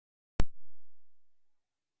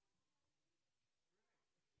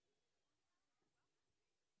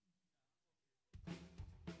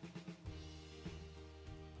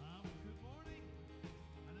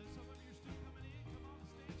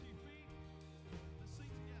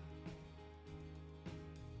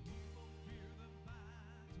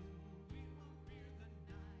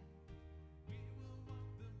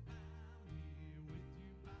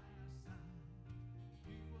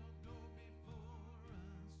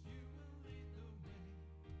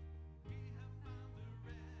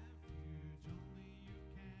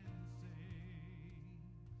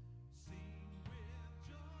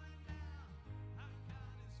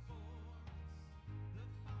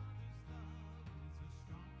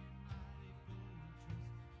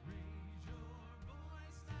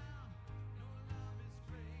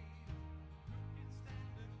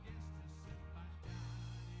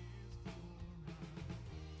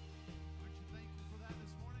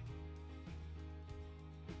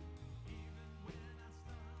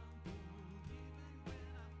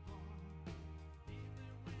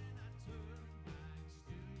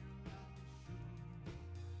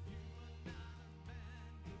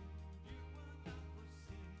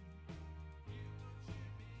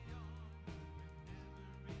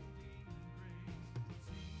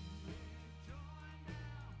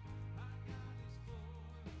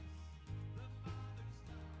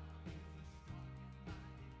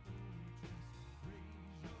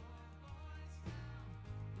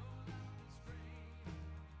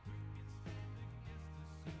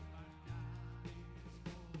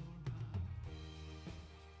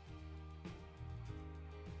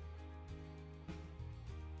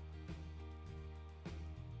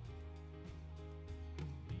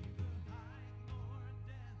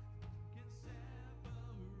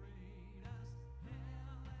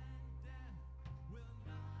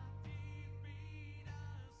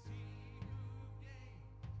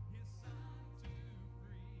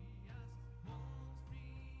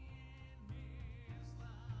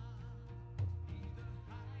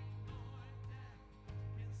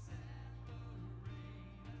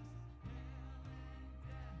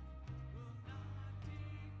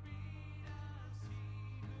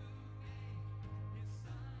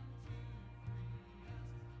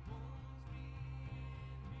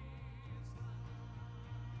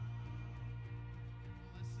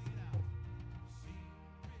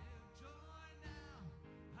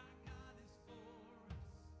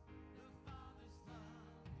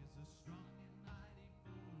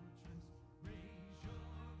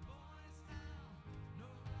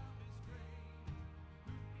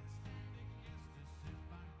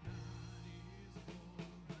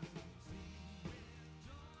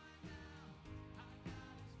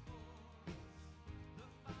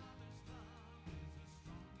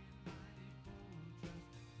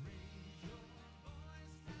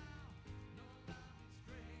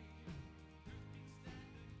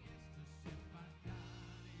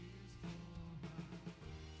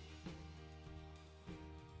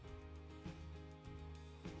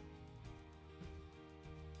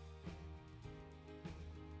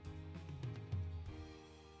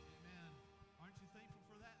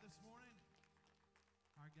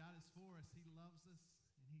is for us. He loves us,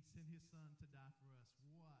 and he sent his son to die for us.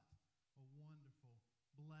 What a wonderful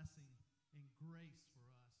blessing and grace for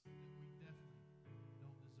us that we definitely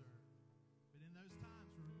don't deserve. But in those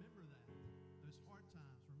times, remember that. Those hard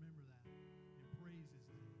times, remember that. And praise his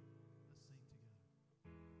name. Let's sing together.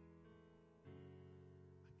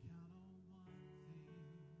 I count on one thing.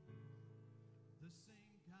 The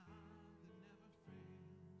same God that never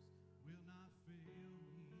fails will not fail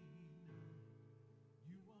me now.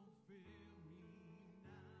 You won't fail me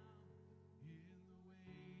now in the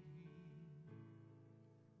waiting.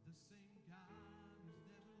 The same God who's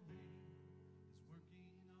never late is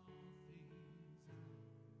working all things out.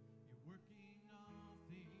 You're working all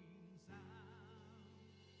things out.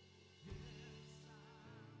 Yes,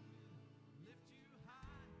 I will lift you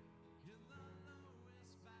high in the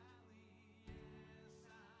lowest valley. Yes,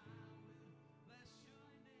 I will bless your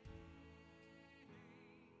name.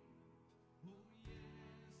 Oh,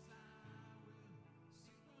 yes, I will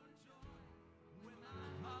sing for joy when my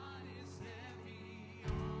heart is heavy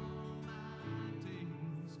all my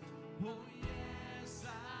days. Oh, yes, I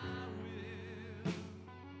will.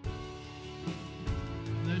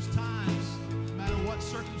 There's times, no matter what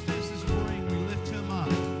circumstances bring, we lift him up.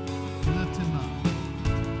 We lift him up.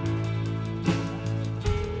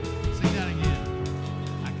 Sing that again.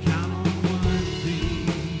 I count on one thing.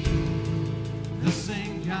 The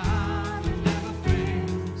same God that never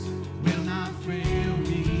fails will not fail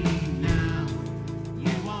me now.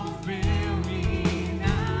 You won't fail me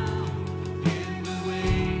now in the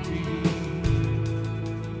waiting.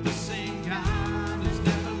 The same God is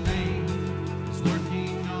never late. Is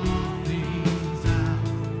working all things out.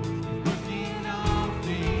 Working all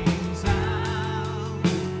things out.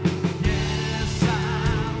 Yes, I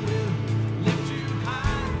will lift you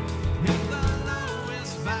high in the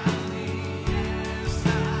lowest valley. Yes, I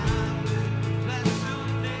will bless your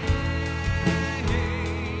name.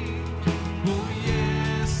 Oh,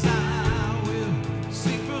 yes, I will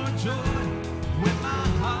sing for joy when my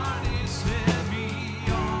heart is heavy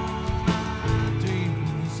all my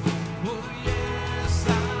days. Oh, yes,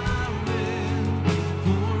 I will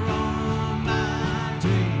for all my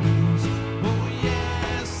days. Oh,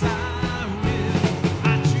 yes, I will.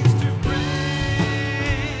 I choose to praise,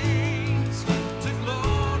 to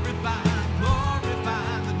glorify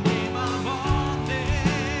the name of all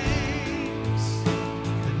names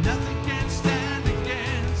that nothing can stand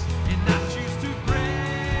against. And I choose to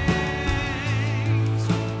praise,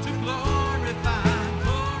 to glorify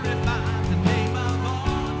the name of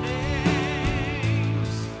all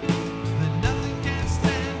names that nothing can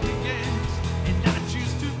stand against. And I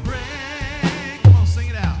choose to praise. Come on, sing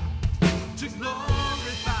it out. To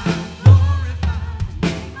glorify the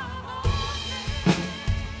name of all names.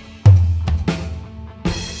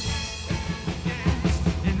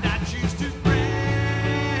 And I choose to praise,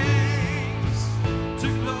 to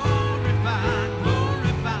glorify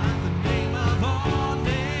the name of all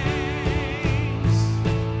names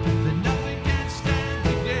that nothing can stand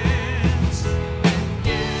against. And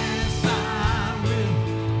yes, I will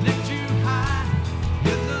lift you high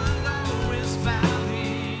in the lowest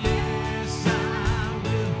valley. Yes, I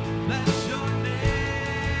will bless your name.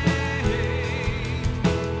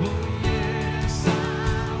 Oh, yes, I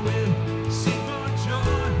will sing for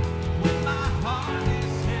joy when my heart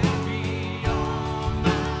is heavy all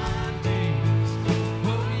my days.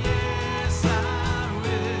 Oh, yes, I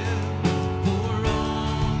will for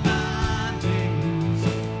all my days.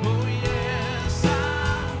 Oh, yes, I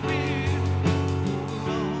will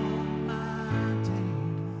for all my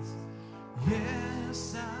days.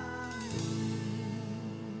 Yes, I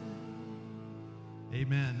will.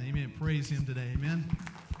 Amen. Amen. Praise him today. Amen.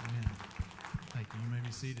 Amen. Thank you. You may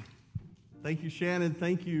be seated. Thank you, Shannon.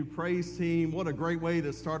 Thank you, praise team. What a great way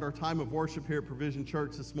to start our time of worship here at Provision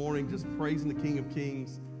Church this morning, just praising the King of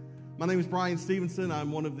Kings. My name is Brian Stevenson.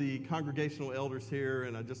 I'm one of the congregational elders here,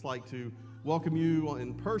 and I'd just like to welcome you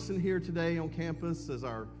in person here today on campus as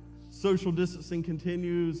our social distancing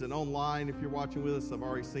continues, and online if you're watching with us. I've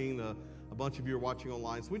already seen a bunch of you are watching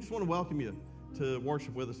online, so we just want to welcome you to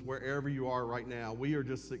worship with us wherever you are right now. We are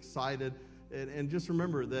just excited. And just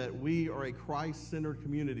remember that we are a Christ-centered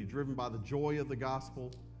community driven by the joy of the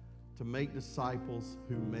gospel to make disciples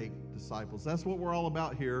who make disciples. That's what we're all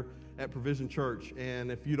about here at Provision Church.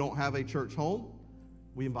 And if you don't have a church home,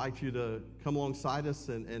 we invite you to come alongside us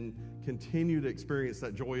and continue to experience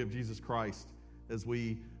that joy of Jesus Christ as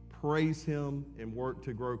we praise him and work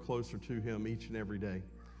to grow closer to him each and every day.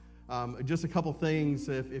 Just a couple things.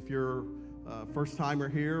 If you're first timer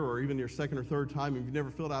here, or even your second or third time, if you've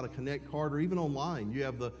never filled out a Connect card, or even online, you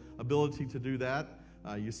have the ability to do that.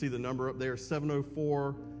 You see the number up there,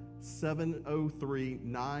 704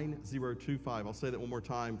 704-703-9025. I'll say that one more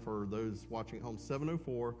time for those watching at home.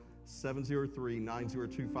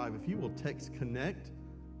 704-703-9025. If you will text CONNECT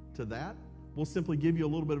to that, we'll simply give you a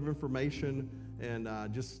little bit of information and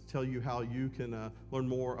just tell you how you can learn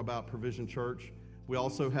more about Provision Church. We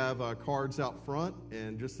also have cards out front,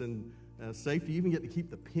 and just in safety, you even get to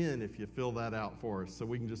keep the pen if you fill that out for us, so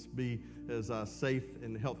we can just be as safe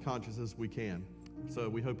and health conscious as we can. So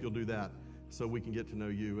we hope you'll do that so we can get to know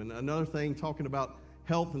you. And another thing, talking about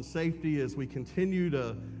health and safety as we continue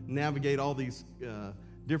to navigate all these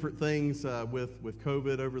different things with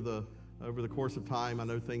COVID over the course of time. I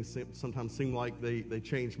know things sometimes seem like they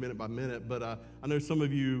change minute by minute, but I know some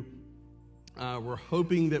of you were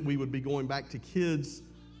hoping that we would be going back to kids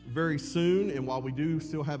very soon, and while we do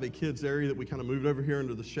still have a kids area that we kind of moved over here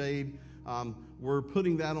into the shade, we're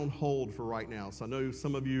putting that on hold for right now. So I know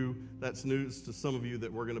some of you, that's news to some of you,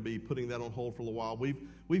 that we're going to be putting that on hold for a little while.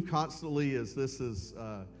 We've constantly, as this has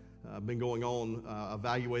been going on,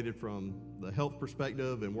 evaluated from the health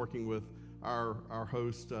perspective and working with our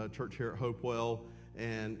host church here at Hopewell,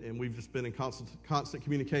 and we've just been in constant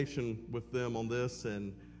communication with them on this,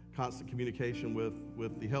 and constant communication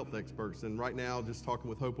with the health experts. And right now, just talking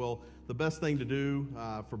with Hopewell, the best thing to do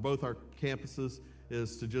for both our campuses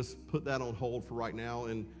is to just put that on hold for right now,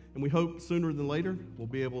 and we hope sooner than later we'll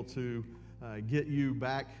be able to get you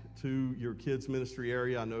back to your kids ministry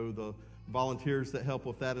area. I know the volunteers that help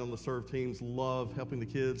with that on the serve teams love helping the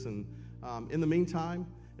kids, and in the meantime,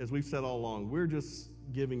 as we've said all along, we're just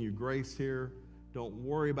giving you grace here. Don't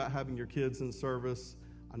worry about having your kids in service.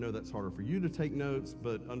 I know that's harder for you to take notes,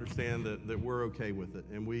 but understand that we're okay with it.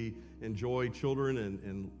 And we enjoy children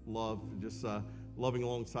and love just loving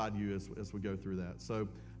alongside you as we go through that. So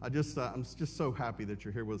I'm just so happy that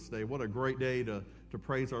you're here with us today. What a great day to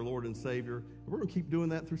praise our Lord and Savior. And we're going to keep doing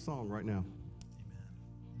that through song right now.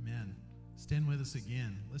 Amen. Amen. Stand with us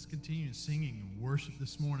again. Let's continue singing and worship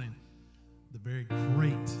this morning. The very great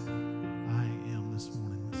I am this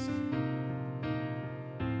morning. Let's sing.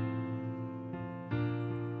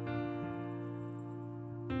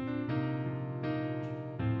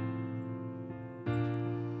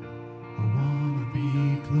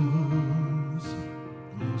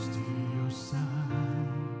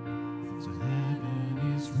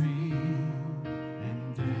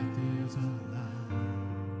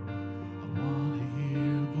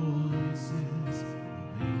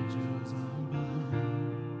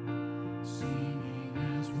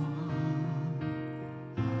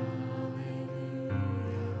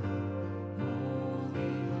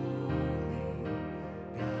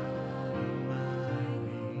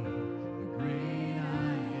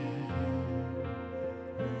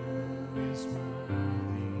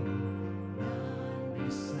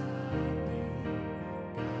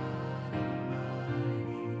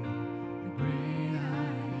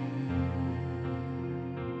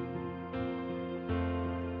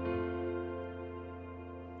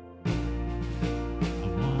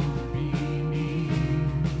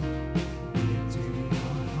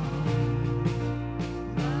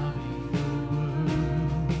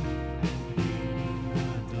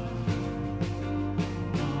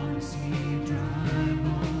 See you drive.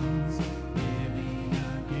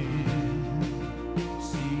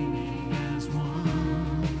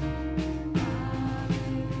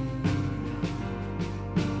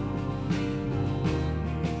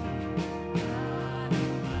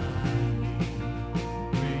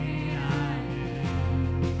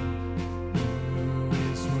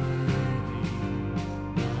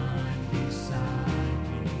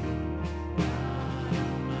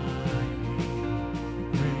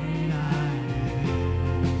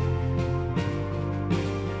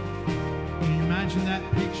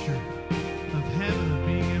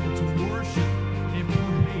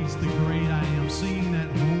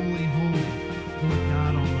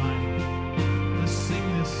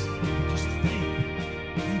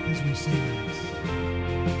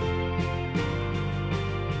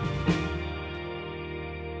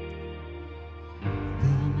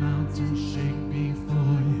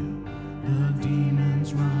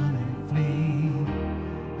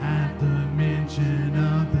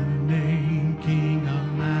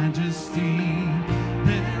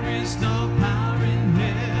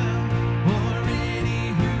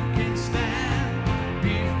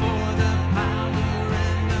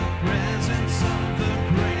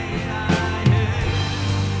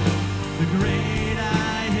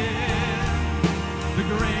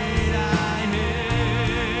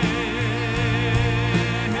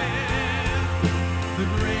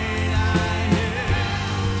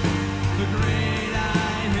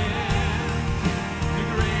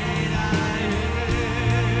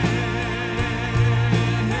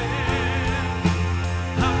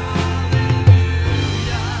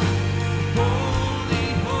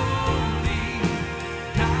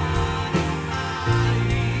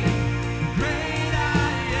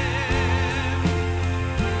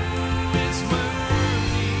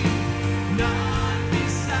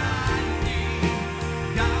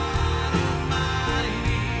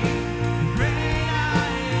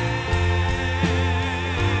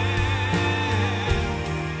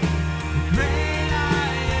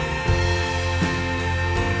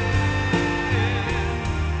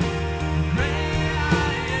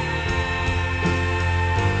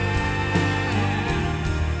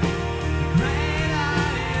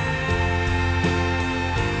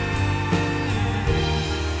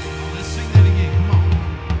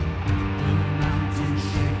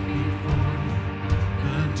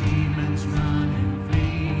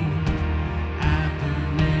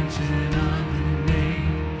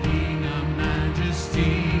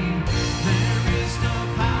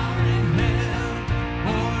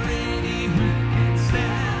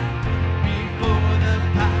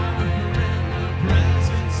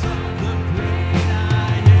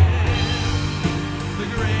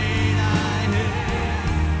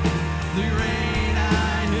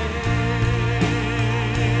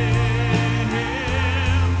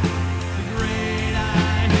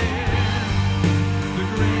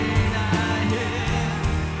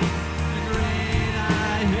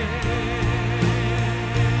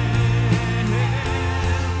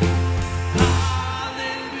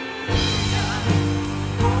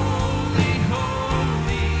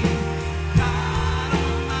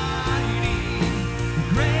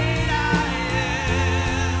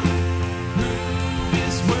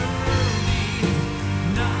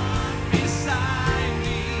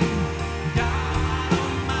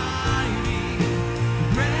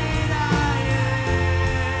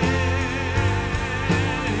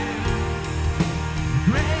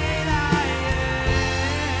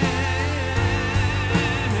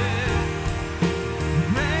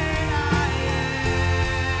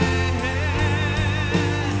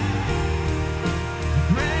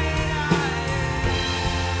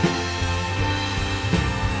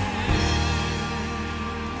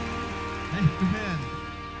 Amen.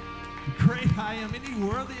 Great I am. Isn't he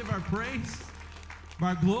worthy of our praise, of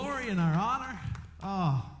our glory and our honor?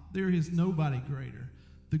 Oh, there is nobody greater.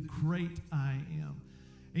 The great I am.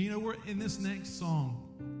 And you know, we're in this next song.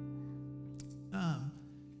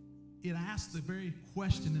 It asks the very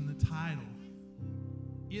question in the title: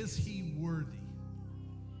 is he worthy?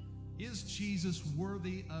 Is Jesus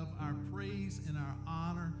worthy of our praise and our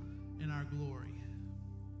honor and our glory?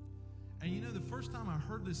 And you know, the first time I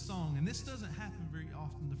heard this song, and this doesn't happen very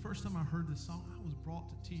often, the first time I heard this song, I was brought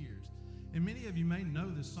to tears. And many of you may know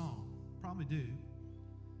this song, probably do.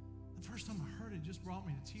 The first time I heard it, just brought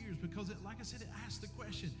me to tears because, like I said, it asked the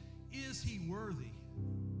question, is he worthy?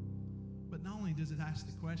 But not only does it ask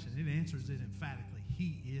the question, it answers it emphatically.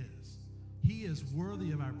 He is. He is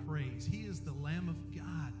worthy of our praise. He is the Lamb of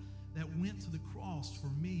God that went to the cross for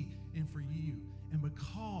me and for you. And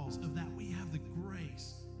because of that, we have the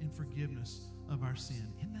grace and forgiveness of our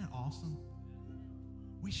sin. Isn't that awesome?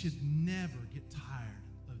 We should never get tired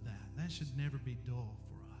of that. That should never be dull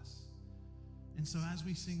for us. And so as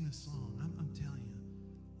we sing this song, I'm telling you,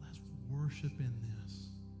 let's worship in this.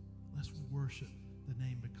 Let's worship the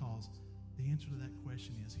name, because the answer to that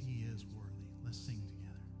question is he is worthy. Let's sing together.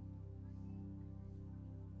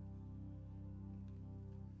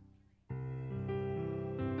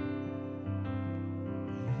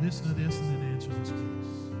 Listen to this and then answer this with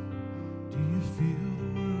us. Do you feel the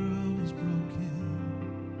world is broken?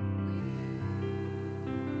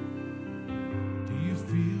 Do you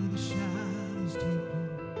feel the shadows deepen?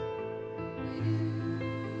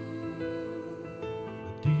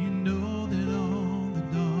 Do you know that all the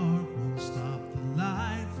dark won't stop the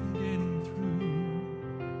light from getting through?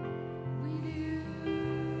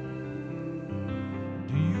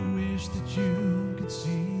 Do you wish that you could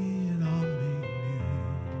see?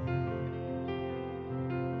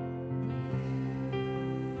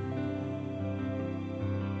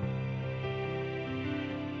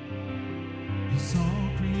 Is all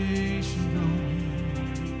creation broken?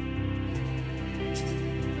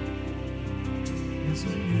 Is a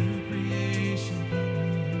new creation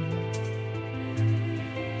coming?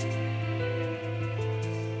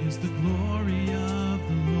 Is the glory of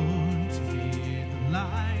the Lord to be the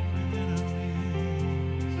light within our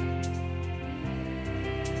ways?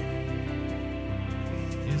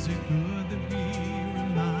 Is it good that we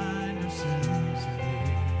remind ourselves of this?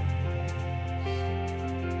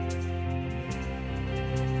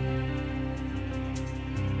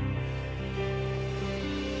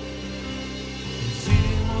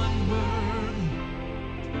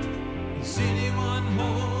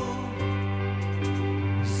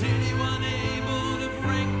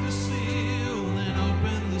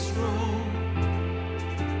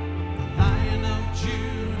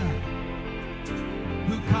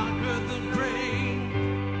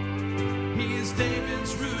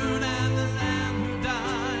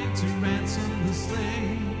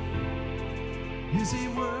 Is he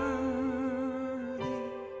worthy?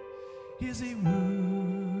 Is he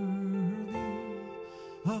worthy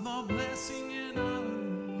of all blessing and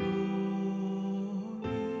honor and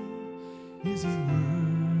glory? Is he worthy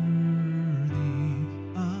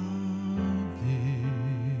of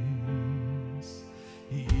this?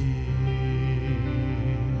 He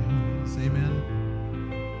is. Amen.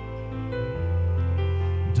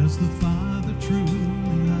 Does the Father truly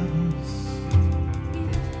love us?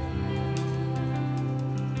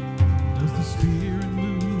 Does the Spirit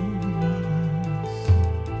move among us?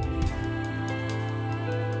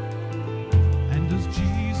 And does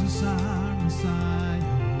Jesus, our Messiah,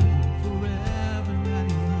 hold forever at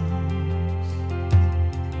His arms?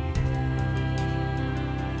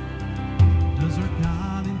 Does our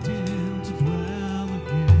God intend to dwell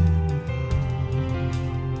again with us?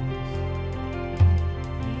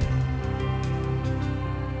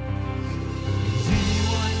 Is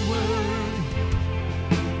anyone worthy?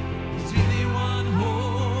 Is anyone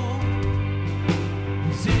whole?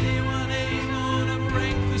 Is anyone able to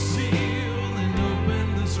break the seal and open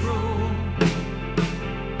the scroll?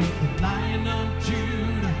 The Lion of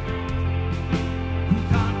Judah, who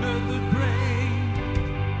conquered the grave,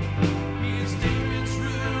 he is David's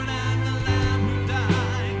root and the Lamb who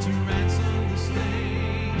died to ransom the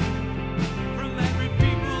slain. From every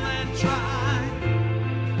people and tribe,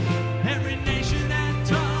 every nation and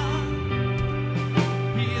tongue,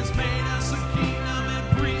 he has made us a kingdom and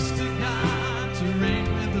priest to God, to reign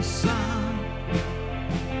with the Son.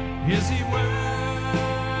 Is he worthy?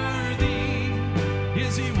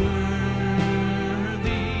 Is he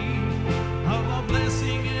worthy of all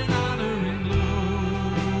blessing and honor and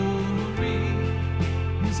glory?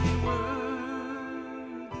 Is he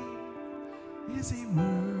worthy? Is he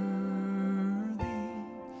worthy?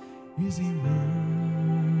 Is he worthy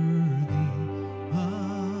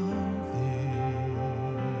of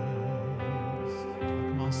this?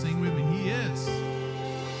 Come on, sing with me. He is.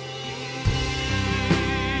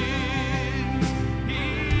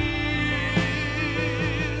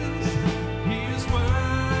 He is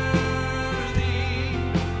worthy.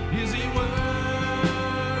 Is he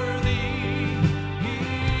worthy? He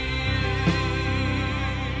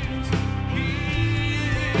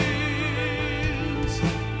is.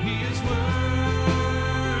 He is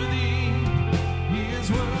worthy. He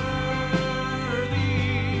is worthy.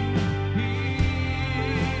 He is.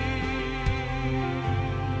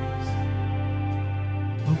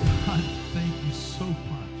 Oh God, thank you so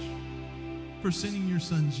much for sending your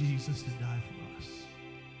son Jesus to die for us.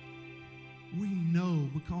 We know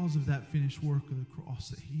because of that finished work of the cross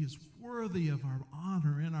that he is worthy of our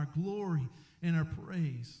honor and our glory and our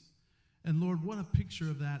praise. And Lord, what a picture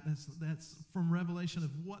of that. That's from Revelation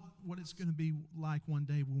of what it's going to be like one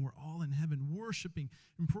day when we're all in heaven worshiping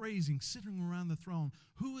and praising, sitting around the throne.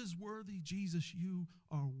 Who is worthy? Jesus, you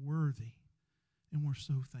are worthy. And we're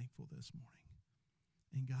so thankful this morning.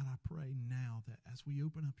 And God, I pray now that as we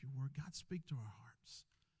open up your word, God, speak to our hearts.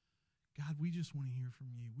 God, we just want to hear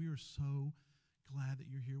from you. We are so glad that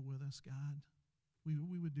you're here with us, God. We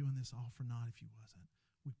would doing this all for naught if you wasn't.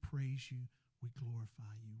 We praise you. We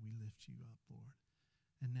glorify you. We lift you up, Lord.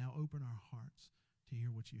 And now open our hearts to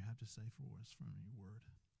hear what you have to say for us from your word.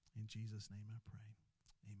 In Jesus' name I pray.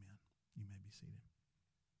 Amen. You may be seated.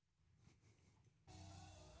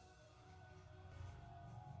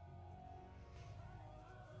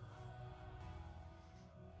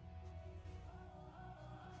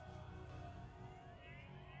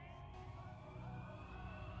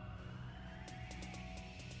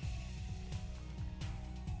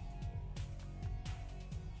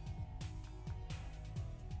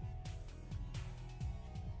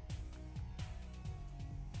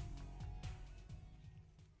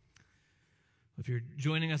 If you're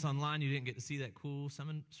joining us online, you didn't get to see that cool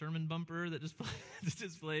sermon bumper that just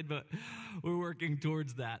displayed, but we're working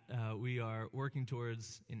towards that. We are working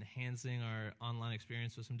towards enhancing our online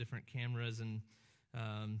experience with some different cameras and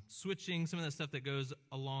switching some of that stuff that goes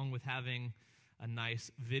along with having a nice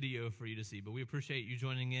video for you to see. But we appreciate you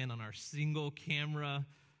joining in on our single camera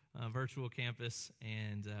virtual campus,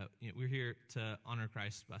 and we're here to honor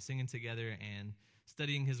Christ by singing together and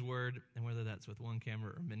studying his word, and whether that's with one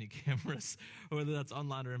camera or many cameras, or whether that's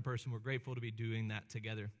online or in person, we're grateful to be doing that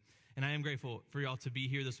together. And I am grateful for y'all to be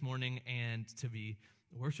here this morning and to be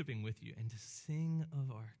worshiping with you and to sing of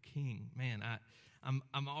our King. Man, I'm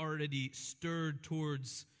already stirred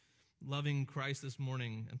towards loving Christ this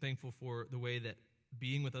morning. I'm thankful for the way that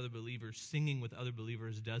being with other believers, singing with other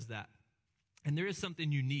believers does that. And there is something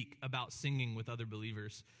unique about singing with other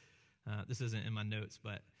believers. This isn't in my notes,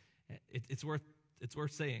 but it's worth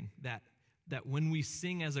saying that when we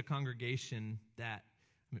sing as a congregation, that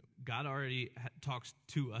God already talks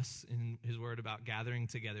to us in his word about gathering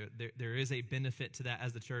together. There is a benefit to that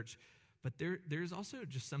as the church, but there's also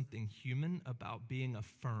just something human about being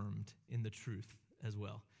affirmed in the truth as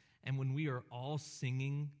well. And when we are all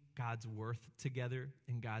singing God's worth together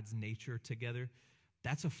and God's nature together,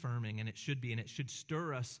 that's affirming, and it should be, and it should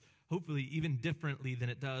stir us, hopefully, even differently than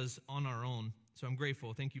it does on our own. So I'm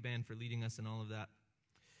grateful. Thank you, Ben, for leading us in all of that.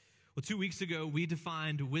 Well, 2 weeks ago, we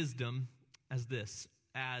defined wisdom as this,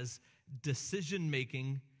 as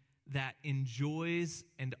decision-making that enjoys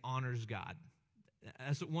and honors God.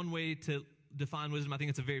 That's one way to define wisdom. I think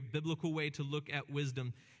it's a very biblical way to look at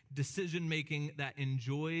wisdom. Decision-making that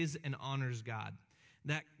enjoys and honors God.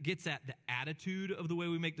 That gets at the attitude of the way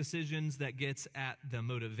we make decisions, that gets at the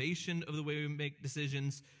motivation of the way we make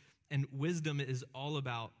decisions. And wisdom is all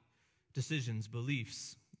about decisions,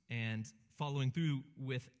 beliefs, and following through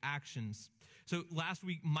with actions. So last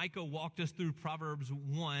week, Micah walked us through Proverbs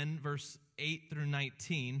 1, verse 8 through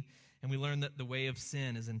 19, and we learned that the way of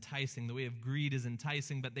sin is enticing, the way of greed is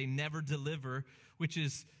enticing, but they never deliver, which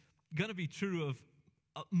is going to be true of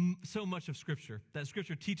so much of Scripture. That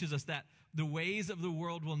Scripture teaches us that the ways of the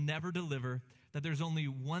world will never deliver, that there's only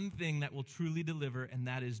one thing that will truly deliver, and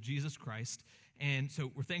that is Jesus Christ. And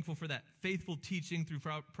so we're thankful for that faithful teaching through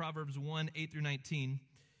Proverbs 1, 8 through 19.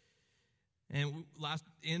 And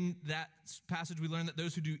in that passage, we learned that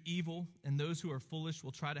those who do evil and those who are foolish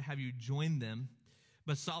will try to have you join them.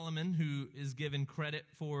 But Solomon, who is given credit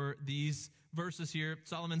for these verses here,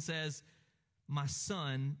 Solomon says, "My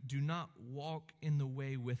son, do not walk in the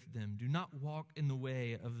way with them. Do not walk in the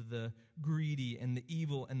way of the greedy and the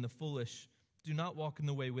evil and the foolish. Do not walk in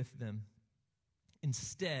the way with them.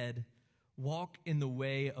 Instead, walk in the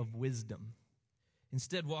way of wisdom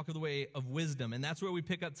Instead, walk the way of wisdom. And that's where we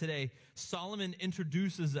pick up today. Solomon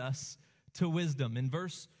introduces us to wisdom. In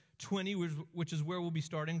verse 20, which is where we'll be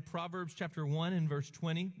starting, Proverbs chapter 1 and verse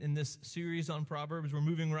 20. In this series on Proverbs, we're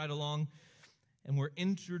moving right along, and we're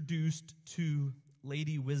introduced to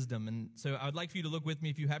Lady Wisdom. And so I would like for you to look with me,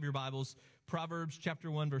 if you have your Bibles, Proverbs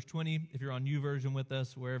chapter 1, verse 20. If you're on YouVersion with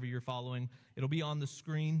us, wherever you're following, it'll be on the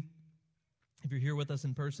screen. If you're here with us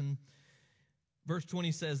in person, verse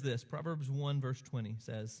 20 says this, Proverbs 1, verse 20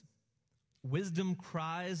 says, "Wisdom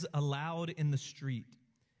cries aloud in the street.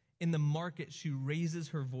 In the market she raises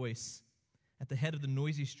her voice. At the head of the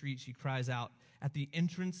noisy street she cries out. At the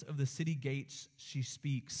entrance of the city gates she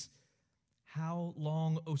speaks. How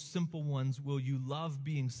long, O simple ones, will you love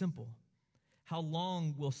being simple? How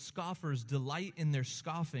long will scoffers delight in their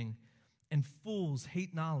scoffing, and fools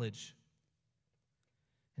hate knowledge?"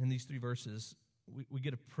 And in these three verses, we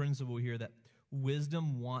get a principle here that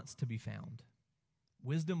wisdom wants to be found.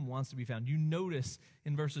 Wisdom wants to be found. You notice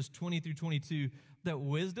in verses 20 through 22 that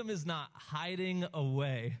wisdom is not hiding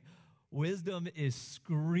away. Wisdom is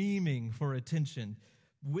screaming for attention.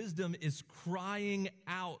 Wisdom is crying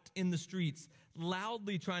out in the streets,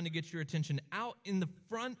 loudly trying to get your attention. Out in the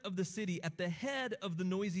front of the city, at the head of the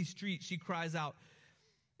noisy street, she cries out.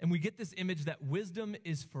 And we get this image that wisdom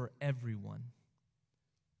is for everyone.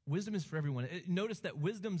 Wisdom is for everyone. Notice that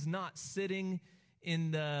wisdom's not sitting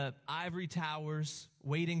in the ivory towers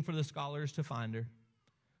waiting for the scholars to find her.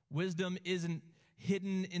 Wisdom isn't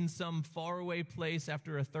hidden in some faraway place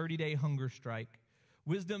after a 30-day hunger strike.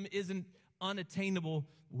 Wisdom isn't unattainable.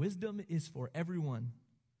 Wisdom is for everyone.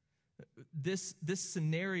 This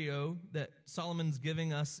scenario that Solomon's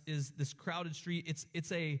giving us is this crowded street.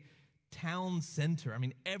 It's a town center. I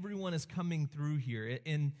mean, everyone is coming through here.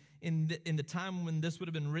 In the time when this would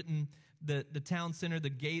have been written, the town center, the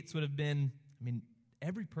gates would have been, I mean,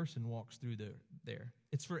 every person walks through there.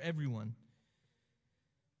 It's for everyone.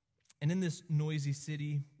 And in this noisy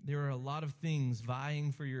city, there are a lot of things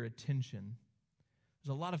vying for your attention. There's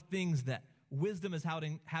a lot of things that wisdom is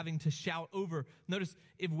having to shout over. Notice,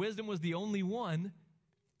 if wisdom was the only one,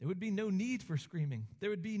 there would be no need for screaming. There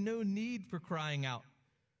would be no need for crying out.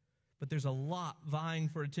 But there's a lot vying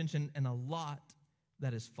for attention and a lot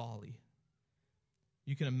that is folly.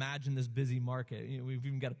 You can imagine this busy market. We've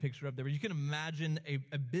even got a picture up there. But you can imagine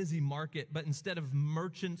a busy market, but instead of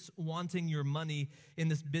merchants wanting your money in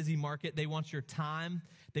this busy market, they want your time,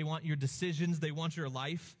 they want your decisions, they want your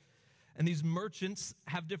life. And these merchants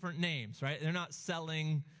have different names, right? They're not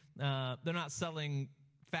selling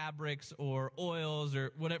fabrics or oils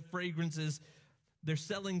or whatever fragrances. They're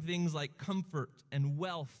selling things like comfort and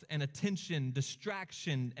wealth and attention,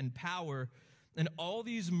 distraction and power. And all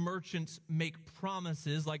these merchants make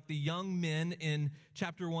promises, like the young men in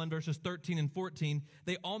chapter 1, verses 13 and 14.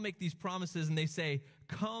 They all make these promises and they say,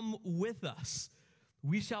 "Come with us.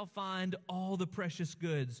 We shall find all the precious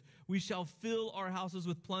goods. We shall fill our houses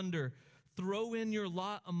with plunder. Throw in your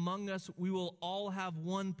lot among us. We will all have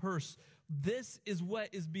one purse." This is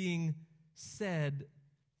what is being said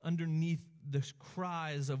underneath the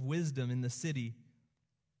cries of wisdom in the city.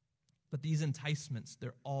 But these enticements,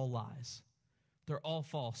 they're all lies. They're all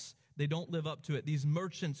false. They don't live up to it. These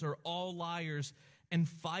merchants are all liars and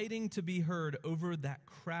fighting to be heard over that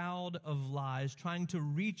crowd of lies, trying to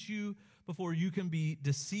reach you before you can be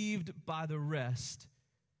deceived by the rest.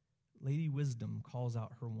 Lady Wisdom calls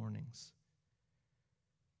out her warnings.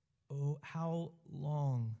 "Oh, how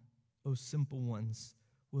long, O simple ones,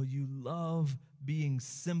 will you love being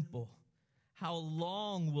simple? How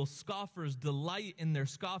long will scoffers delight in their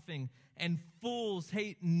scoffing and fools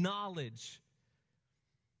hate knowledge?"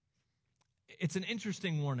 It's an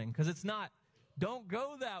interesting warning because it's not, don't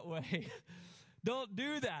go that way. Don't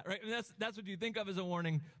do that, right? And that's what you think of as a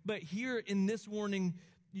warning. But here in this warning,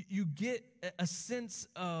 you get a sense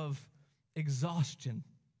of exhaustion.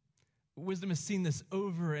 Wisdom has seen this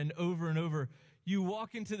over and over and over. You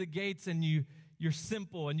walk into the gates and you're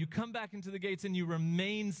simple, and you come back into the gates and you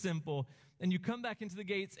remain simple, and you come back into the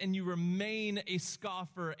gates and you remain a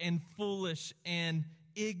scoffer and foolish and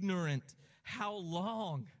ignorant. How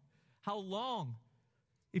long? How long?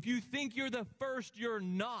 If you think you're the first, you're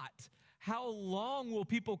not. How long will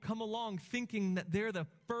people come along thinking that they're the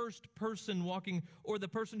first person walking or the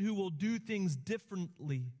person who will do things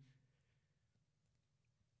differently?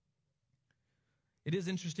 It is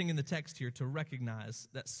interesting in the text here to recognize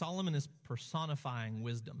that Solomon is personifying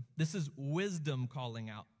wisdom. This is wisdom calling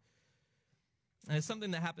out. And it's something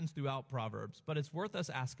that happens throughout Proverbs, but it's worth us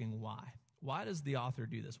asking why. Why does the author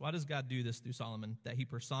do this? Why does God do this through Solomon, that he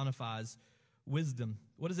personifies wisdom?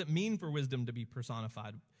 What does it mean for wisdom to be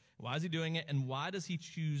personified? Why is he doing it? And why does he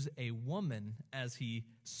choose a woman as he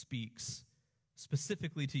speaks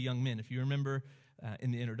specifically to young men? If you remember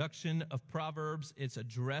in the introduction of Proverbs, it's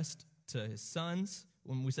addressed to his sons.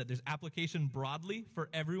 When we said there's application broadly for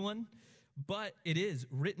everyone, but it is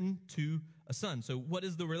written to a son. So what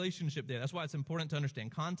is the relationship there? That's why it's important to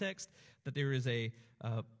understand context, that there is a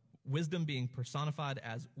wisdom being personified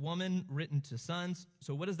as woman, written to sons.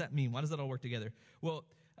 So what does that mean? Why does that all work together? Well,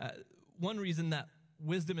 one reason that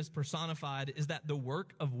wisdom is personified is that the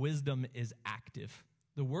work of wisdom is active.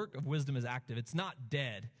 The work of wisdom is active. It's not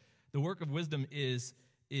dead. The work of wisdom is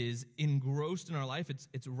engrossed in our life.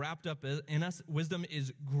 It's wrapped up in us. Wisdom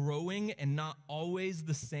is growing and not always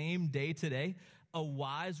the same day to day. A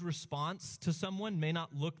wise response to someone may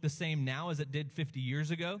not look the same now as it did 50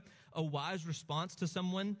 years ago. A wise response to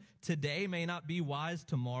someone today may not be wise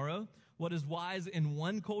tomorrow. What is wise in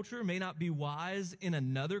one culture may not be wise in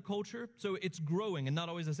another culture. So it's growing and not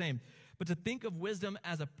always the same. But to think of wisdom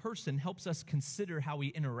as a person helps us consider how we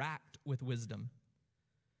interact with wisdom.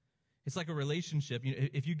 It's like a relationship. You know,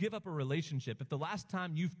 if you give up a relationship, if the last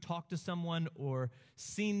time you've talked to someone or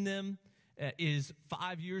seen them is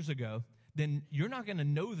 5 years ago, then you're not going to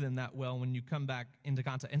know them that well when you come back into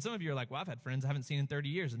contact. And some of you are like, well, I've had friends I haven't seen in 30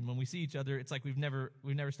 years, and when we see each other, it's like we've never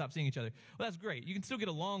stopped seeing each other. Well, that's great. You can still get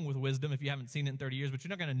along with wisdom if you haven't seen it in 30 years, but you're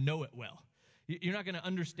not going to know it well. You're not going to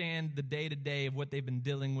understand the day-to-day of what they've been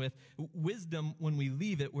dealing with. Wisdom, when we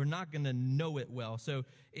leave it, we're not going to know it well. So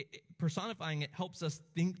personifying it helps us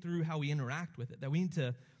think through how we interact with it, that we need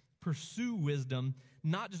to pursue wisdom,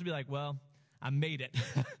 not just be like, well, I made it.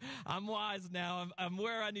 I'm wise now. I'm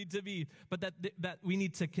where I need to be. But that we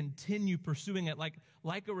need to continue pursuing it like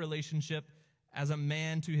a relationship as a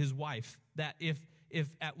man to his wife. That if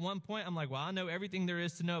at one point I'm like, well, I know everything there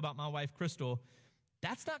is to know about my wife, Crystal,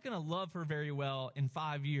 that's not going to love her very well in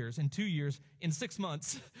 5 years, in 2 years, in 6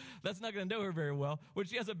 months. That's not going to know her very well. When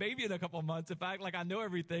she has a baby in a couple of months, if I act like I know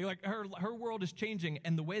everything, like her world is changing,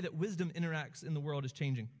 and the way that wisdom interacts in the world is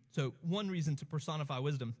changing. So one reason to personify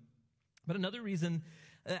wisdom. But another reason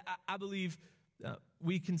I believe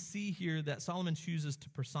we can see here that Solomon chooses to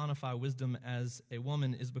personify wisdom as a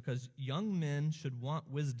woman is because young men should want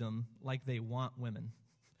wisdom like they want women.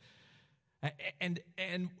 And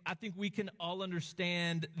I think we can all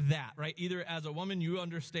understand that, right? Either as a woman, you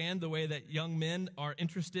understand the way that young men are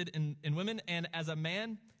interested in women, and as a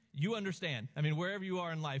man, you understand. I mean, wherever you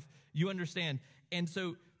are in life, you understand. And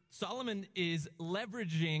so Solomon is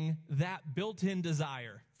leveraging that built-in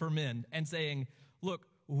desire for men and saying, look,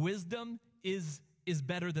 wisdom is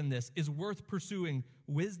better than this, is worth pursuing.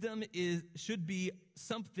 Wisdom should be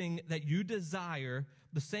something that you desire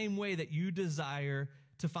the same way that you desire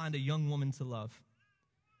to find a young woman to love.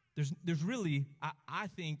 There's really, I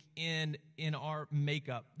think, in our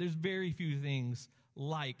makeup, there's very few things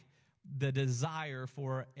like the desire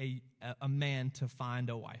for a man to find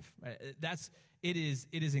a wife. Right? It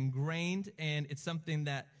is ingrained, and it's something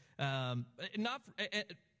that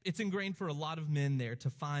it's ingrained for a lot of men there to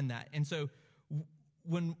find that. And so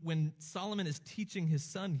when Solomon is teaching his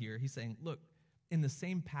son here, he's saying, look, in the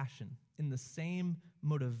same passion, in the same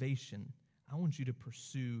motivation, I want you to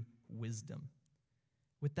pursue wisdom.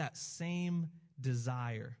 With that same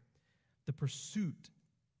desire, the pursuit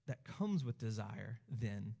that comes with desire,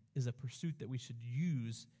 then, is a pursuit that we should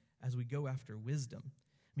use as we go after wisdom.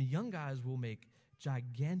 I mean, young guys will make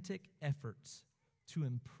gigantic efforts to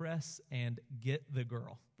impress and get the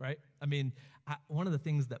girl, right? I mean, one of the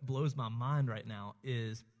things that blows my mind right now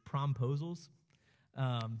is promposals.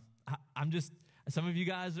 Some of you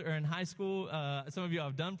guys are in high school. Some of you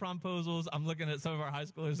have done promposals. I'm looking at some of our high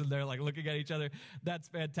schoolers, and they're like looking at each other. That's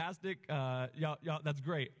fantastic. Y'all, that's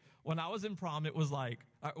great. When I was in prom, it was like,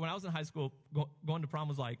 when I was in high school, going to prom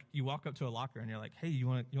was like, you walk up to a locker and you're like, hey, you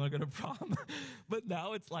want to go to prom? But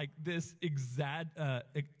now it's like this extravagant,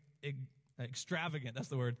 that's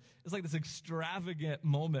the word. It's like this extravagant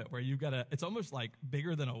moment where it's almost like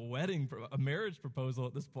bigger than a wedding, a marriage proposal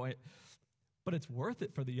at this point. But it's worth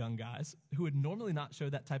it for the young guys who would normally not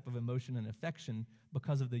show that type of emotion and affection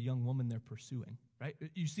because of the young woman they're pursuing, right?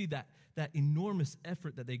 You see that enormous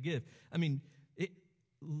effort that they give. I mean,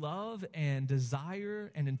 love and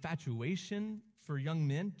desire and infatuation for young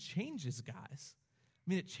men changes guys. I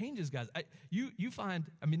mean, it changes guys. You find,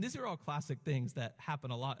 I mean, these are all classic things that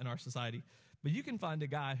happen a lot in our society, but you can find a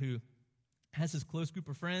guy who has his close group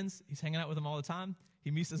of friends. He's hanging out with them all the time. He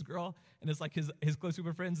meets this girl, and it's like his close group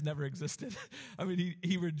of friends never existed. I mean,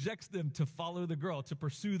 he rejects them to follow the girl, to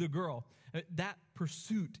pursue the girl. That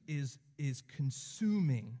pursuit is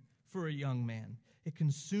consuming for a young man. It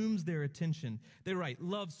consumes their attention. They write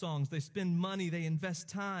love songs. They spend money. They invest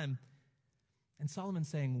time. And Solomon's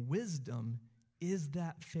saying, wisdom is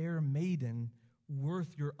that fair maiden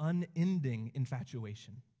worth your unending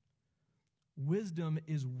infatuation. Wisdom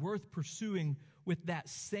is worth pursuing with that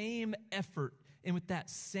same effort and with that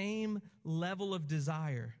same level of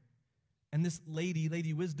desire. And this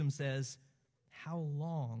Lady Wisdom says, how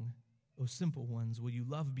long, O simple ones, will you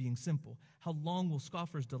love being simple? How long will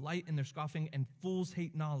scoffers delight in their scoffing and fools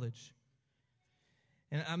hate knowledge?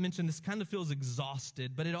 And I mentioned this kind of feels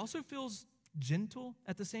exhausted, but it also feels gentle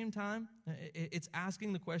at the same time. It's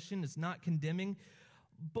asking the question, it's not condemning.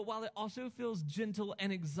 But while it also feels gentle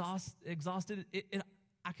and exhausted,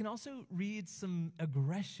 I can also read some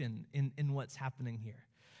aggression in what's happening here.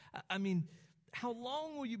 I mean, how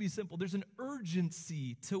long will you be simple? There's an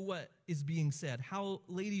urgency to what is being said. How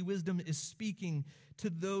Lady Wisdom is speaking to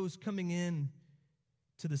those coming in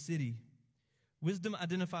to the city. Wisdom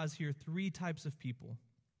identifies here three types of people.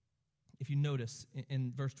 If you notice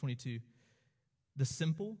in verse 22, the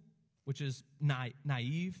simple, which is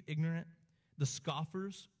naive, ignorant. The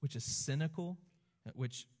scoffers, which is cynical,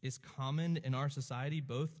 which is common in our society,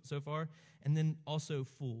 both so far. And then also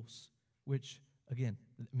fools, which, again,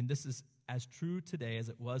 I mean, this is as true today as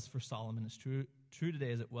it was for Solomon, as true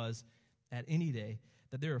today as it was at any day,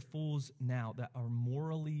 that there are fools now that are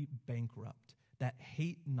morally bankrupt, that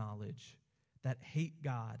hate knowledge, that hate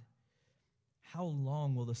God. How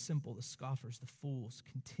long will the simple, the scoffers, the fools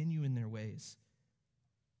continue in their ways?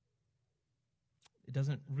 It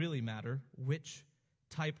doesn't really matter which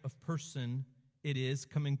type of person it is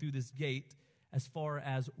coming through this gate as far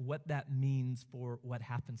as what that means for what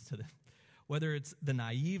happens to them. Whether it's the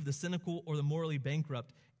naive, the cynical, or the morally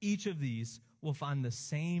bankrupt, each of these will find the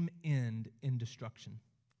same end in destruction.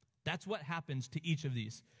 That's what happens to each of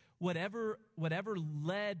these. Whatever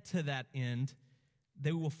led to that end,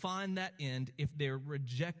 they will find that end if they're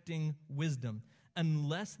rejecting wisdom.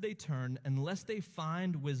 Unless they turn, unless they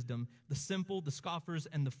find wisdom, the simple, the scoffers,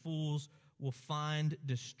 and the fools will find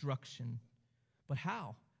destruction. But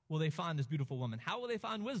how will they find this beautiful woman? How will they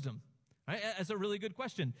find wisdom? Right? That's a really good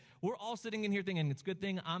question. We're all sitting in here thinking, it's a good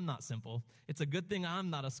thing I'm not simple. It's a good thing I'm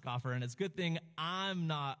not a scoffer, and it's a good thing I'm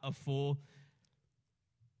not a fool.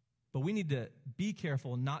 But we need to be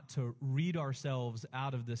careful not to read ourselves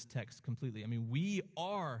out of this text completely. I mean, we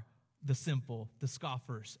are the simple, the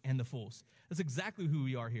scoffers, and the fools. That's exactly who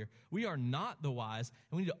we are here. We are not the wise,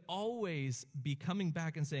 and we need to always be coming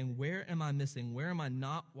back and saying, where am I missing? Where am I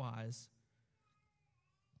not wise?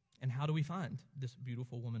 And how do we find this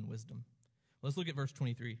beautiful woman wisdom? Let's look at verse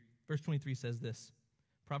 23. Verse 23 says this,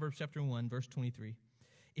 Proverbs chapter 1, verse 23.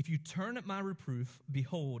 If you turn at my reproof,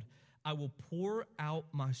 behold, I will pour out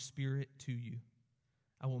my spirit to you.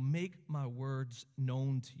 I will make my words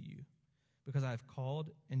known to you. Because I have called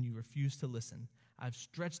and you refuse to listen. I've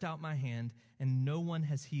stretched out my hand and no one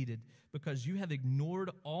has heeded. Because you have ignored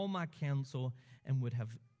all my counsel and would have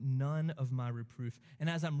none of my reproof. And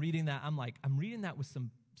as I'm reading that, I'm reading that with some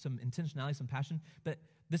intentionality, some passion. But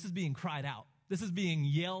this is being cried out. This is being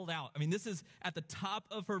yelled out. I mean, this is at the top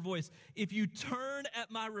of her voice. If you turn at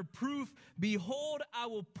my reproof, behold, I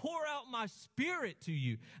will pour out my spirit to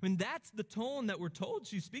you. I mean, that's the tone that we're told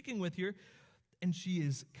she's speaking with here. And she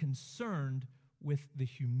is concerned with the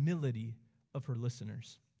humility of her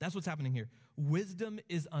listeners. That's what's happening here. Wisdom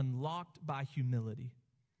is unlocked by humility.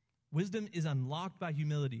 Wisdom is unlocked by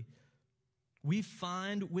humility. We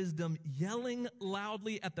find wisdom yelling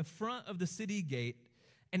loudly at the front of the city gate,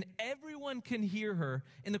 and everyone can hear her.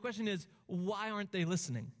 And the question is, why aren't they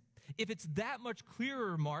listening? If it's that much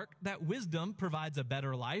clearer, Mark, that wisdom provides a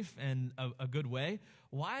better life and a good way,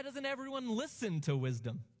 why doesn't everyone listen to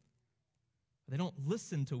wisdom? They don't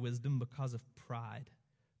listen to wisdom because of pride,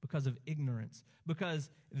 because of ignorance, because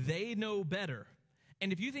they know better.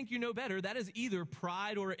 And if you think you know better, that is either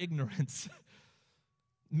pride or ignorance.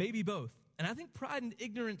 Maybe both. And I think pride and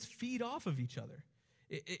ignorance feed off of each other.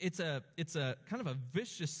 It's a kind of a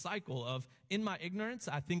vicious cycle of, in my ignorance,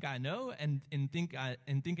 I think I know, and in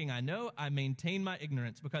thinking I know, I maintain my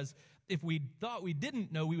ignorance. Because if we thought we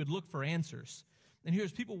didn't know, we would look for answers. And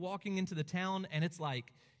here's people walking into the town, and it's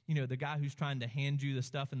like, you know, the guy who's trying to hand you the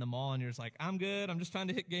stuff in the mall, and you're just like, I'm good. I'm just trying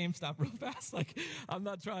to hit GameStop real fast. Like, I'm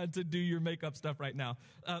not trying to do your makeup stuff right now.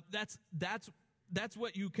 That's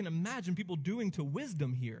what you can imagine people doing to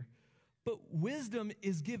wisdom here. But wisdom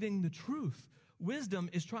is giving the truth. Wisdom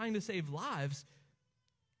is trying to save lives.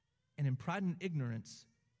 And in pride and ignorance,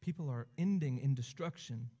 people are ending in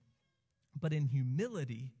destruction. But in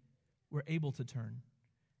humility, we're able to turn.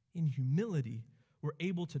 In humility, we're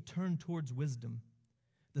able to turn towards wisdom.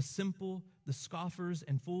 The simple, the scoffers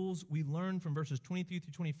and fools, we learn from verses 23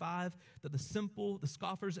 through 25 that the simple, the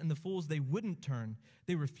scoffers and the fools, they wouldn't turn.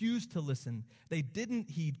 They refused to listen. They didn't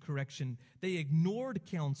heed correction. They ignored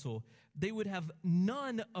counsel. They would have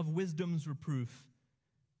none of wisdom's reproof.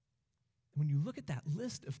 When you look at that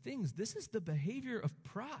list of things, this is the behavior of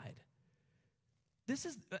pride. This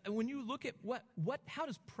is, when you look at how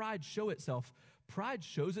does pride show itself? Pride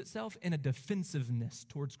shows itself in a defensiveness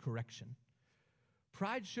towards correction.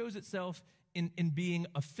 Pride shows itself in being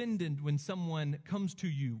offended when someone comes to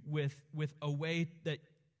you with a way that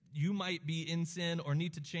you might be in sin or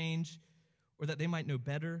need to change, or that they might know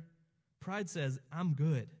better. Pride says, I'm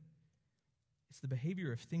good. It's the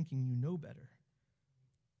behavior of thinking you know better.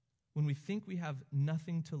 When we think we have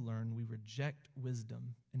nothing to learn, we reject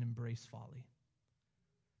wisdom and embrace folly.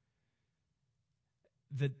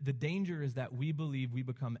 The danger is that we believe we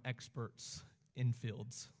become experts in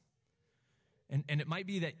fields. And it might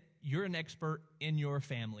be that you're an expert in your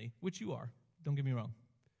family, which you are, don't get me wrong.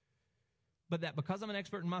 But that because I'm an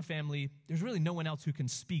expert in my family, there's really no one else who can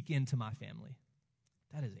speak into my family.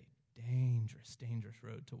 That is a dangerous, dangerous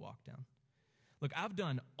road to walk down. Look, I've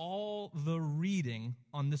done all the reading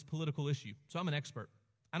on this political issue, so I'm an expert.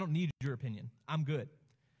 I don't need your opinion. I'm good.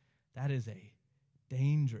 That is a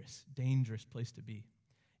dangerous, dangerous place to be.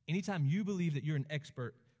 Anytime you believe that you're an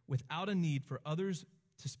expert without a need for others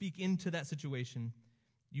to speak into that situation,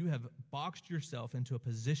 you have boxed yourself into a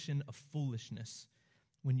position of foolishness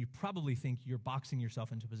when you probably think you're boxing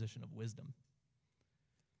yourself into a position of wisdom.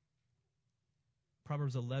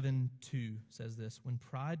 Proverbs 11:2 says this, when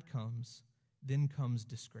pride comes, then comes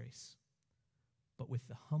disgrace, but with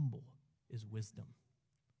the humble is wisdom.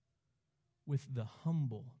 With the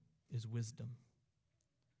humble is wisdom.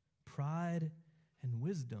 Pride and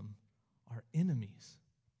wisdom are enemies.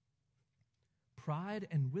 Pride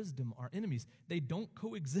and wisdom are enemies. They don't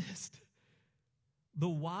coexist. The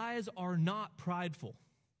wise are not prideful.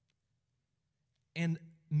 And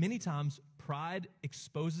many times, pride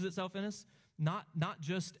exposes itself in us, not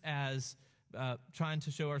just as trying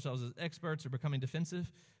to show ourselves as experts or becoming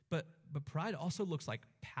defensive, but pride also looks like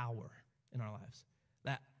power in our lives.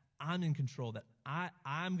 That I'm in control, that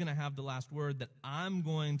I'm going to have the last word, that I'm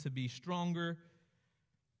going to be stronger.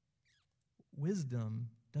 Wisdom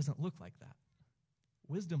doesn't look like that.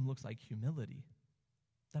 Wisdom looks like humility,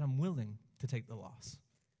 that I'm willing to take the loss,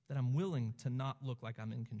 that I'm willing to not look like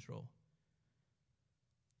I'm in control.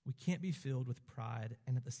 We can't be filled with pride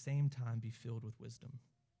and at the same time be filled with wisdom.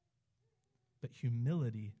 But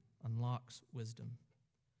humility unlocks wisdom.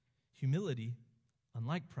 Humility,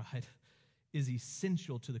 unlike pride, is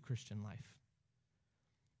essential to the Christian life.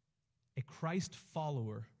 A Christ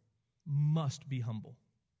follower must be humble.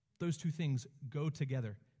 Those two things go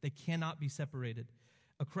together. They cannot be separated.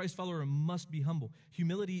 A Christ follower must be humble.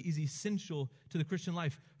 Humility is essential to the Christian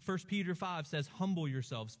life. 1 Peter 5 says, humble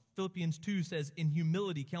yourselves. Philippians 2 says, in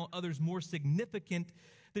humility, count others more significant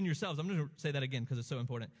than yourselves. I'm going to say that again because it's so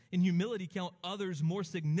important. In humility, count others more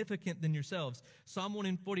significant than yourselves. Psalm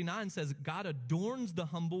 149 says, God adorns the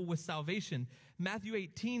humble with salvation. Matthew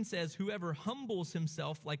 18 says, whoever humbles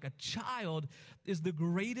himself like a child is the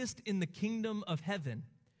greatest in the kingdom of heaven.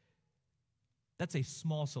 That's a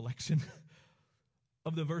small selection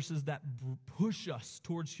of the verses that push us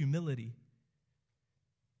towards humility.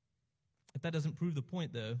 If that doesn't prove the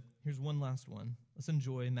point, though, here's one last one. Let's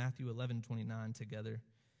enjoy Matthew 11:29 together.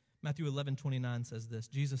 Matthew 11:29 says this,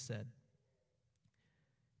 Jesus said,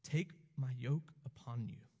 take my yoke upon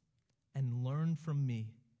you and learn from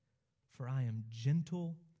me, for I am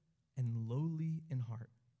gentle and lowly in heart,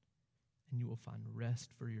 and you will find rest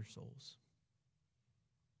for your souls.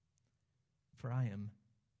 For I am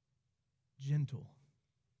gentle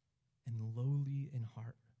and lowly in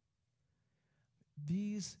heart.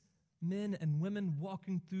 These men and women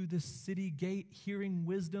walking through this city gate hearing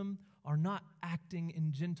wisdom are not acting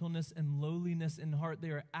in gentleness and lowliness in heart. They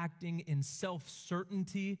are acting in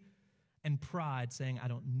self-certainty and pride, saying, I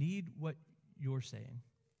don't need what you're saying.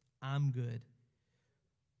 I'm good.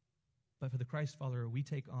 But for the Christ follower, we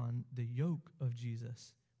take on the yoke of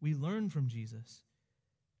Jesus. We learn from Jesus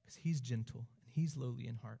because he's gentle and he's lowly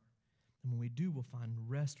in heart. And when we do, we'll find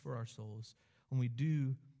rest for our souls. When we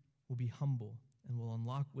do, we'll be humble and we'll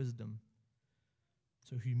unlock wisdom.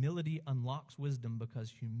 So humility unlocks wisdom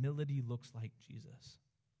because humility looks like Jesus.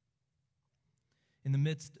 In the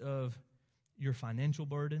midst of your financial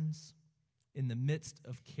burdens, in the midst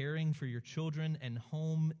of caring for your children and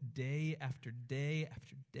home day after day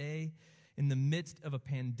after day, in the midst of a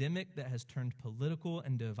pandemic that has turned political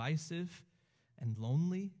and divisive and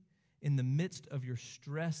lonely, in the midst of your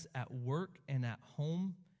stress at work and at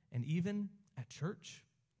home and even at church,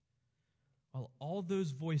 while all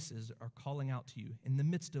those voices are calling out to you, in the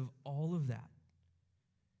midst of all of that,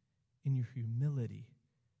 in your humility,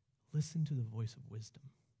 listen to the voice of wisdom.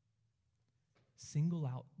 Single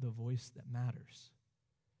out the voice that matters.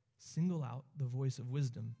 Single out the voice of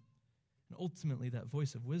wisdom. And ultimately, that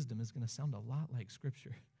voice of wisdom is going to sound a lot like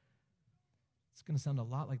Scripture. It's going to sound a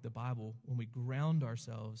lot like the Bible when we ground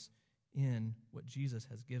ourselves in what Jesus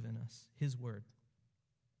has given us, his word.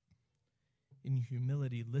 In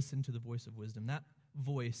humility, listen to the voice of wisdom. That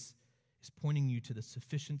voice is pointing you to the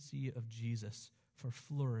sufficiency of Jesus for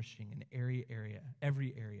flourishing in every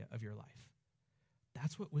area of your life.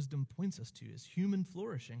 That's what wisdom points us to, is human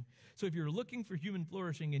flourishing. So if you're looking for human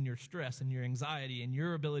flourishing in your stress and your anxiety and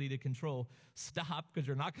your ability to control, stop, because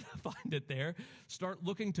you're not going to find it there. Start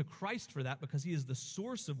looking to Christ for that, because he is the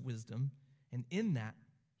source of wisdom, and in that,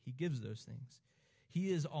 he gives those things.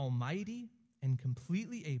 He is almighty and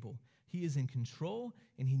completely able. He is in control,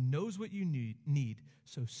 and he knows what you need.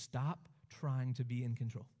 So stop trying to be in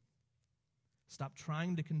control. Stop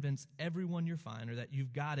trying to convince everyone you're fine, or that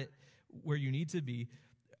you've got it where you need to be,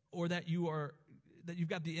 or that you've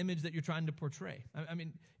got the image that you're trying to portray. I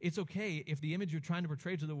mean, it's okay if the image you're trying to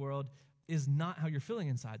portray to the world is not how you're feeling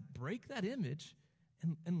inside. Break that image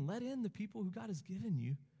and let in the people who God has given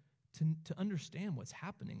you to understand what's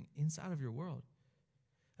happening inside of your world.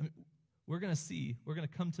 I mean, we're going to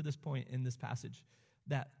come to this point in this passage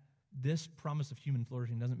that this promise of human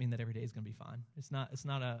flourishing doesn't mean that every day is going to be fine. It's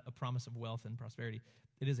not a promise of wealth and prosperity.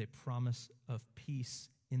 It is a promise of peace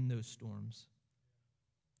in those storms.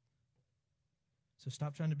 So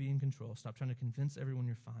stop trying to be in control. Stop trying to convince everyone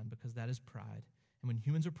you're fine, because that is pride. And when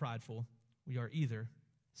humans are prideful, we are either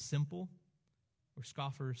simple, we're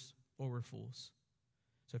scoffers, or we're fools.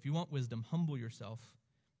 So if you want wisdom, humble yourself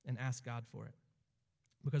and ask God for it.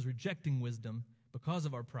 Because rejecting wisdom because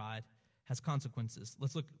of our pride has consequences.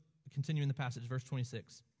 Let's continue in the passage, verse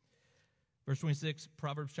 26. Verse 26,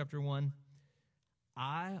 Proverbs chapter 1.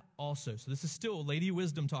 I also, so this is still Lady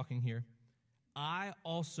Wisdom talking here. I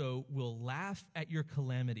also will laugh at your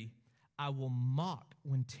calamity. I will mock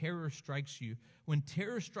when terror strikes you. When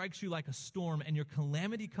terror strikes you like a storm and your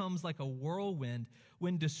calamity comes like a whirlwind,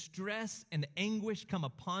 when distress and anguish come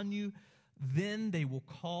upon you, then they will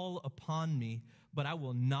call upon me, but I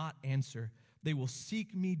will not answer. They will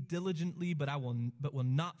seek me diligently, but will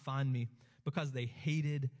not find me, because they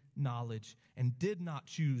hated knowledge and did not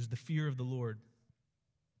choose the fear of the Lord.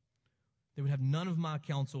 They would have none of my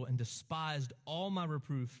counsel and despised all my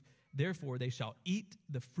reproof. Therefore, they shall eat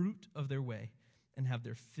the fruit of their way and have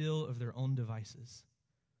their fill of their own devices.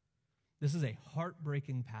 This is a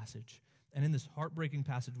heartbreaking passage. And in this heartbreaking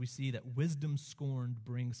passage, we see that wisdom scorned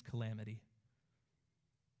brings calamity.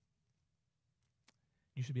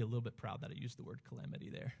 You should be a little bit proud that I used the word calamity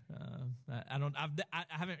there. I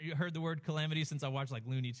haven't heard the word calamity since I watched like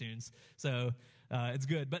Looney Tunes, so it's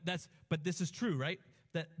good. But this is true, right?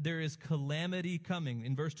 That there is calamity coming.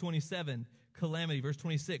 In verse 27, calamity. Verse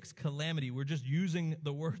 26, calamity. We're just using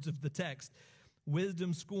the words of the text.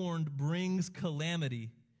 Wisdom scorned brings calamity.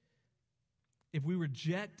 If we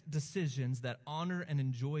reject decisions that honor and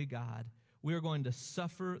enjoy God, we are going to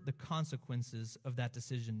suffer the consequences of that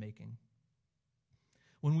decision making.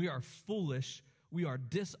 When we are foolish, we are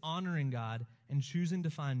dishonoring God and choosing to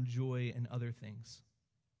find joy in other things.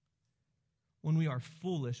 When we are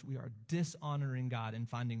foolish, we are dishonoring God and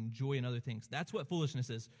finding joy in other things. That's what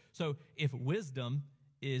foolishness is. So if wisdom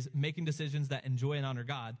is making decisions that enjoy and honor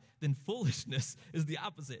God, then foolishness is the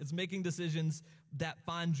opposite. It's making decisions that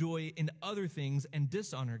find joy in other things and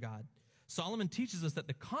dishonor God. Solomon teaches us that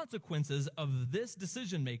the consequences of this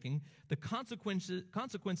decision-making, the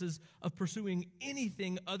consequences of pursuing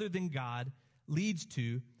anything other than God, leads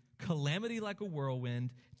to calamity like a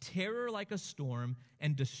whirlwind, terror like a storm,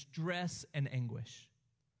 and distress and anguish.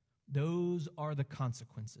 Those are the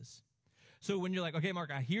consequences. So when you're like, okay,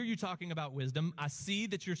 Mark, I hear you talking about wisdom. I see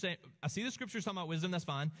that you're saying, I see the scriptures talking about wisdom. That's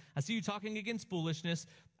fine. I see you talking against foolishness.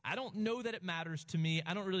 I don't know that it matters to me.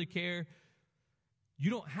 I don't really care. You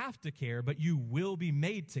don't have to care, but you will be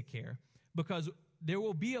made to care, because there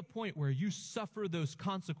will be a point where you suffer those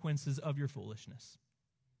consequences of your foolishness.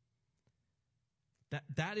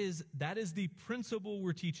 That is the principle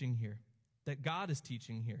we're teaching here, that God is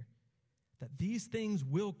teaching here, that these things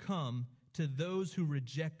will come to those who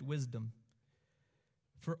reject wisdom.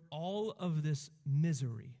 For all of this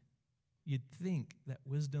misery, you'd think that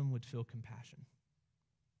wisdom would feel compassion.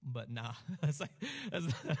 But nah, that's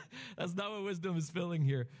not what wisdom is feeling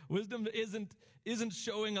here. Wisdom isn't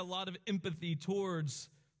showing a lot of empathy towards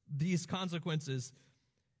these consequences.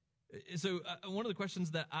 So one of the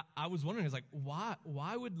questions that I was wondering is like,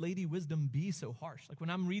 why would Lady Wisdom be so harsh? Like when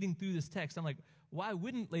I'm reading through this text, I'm like, why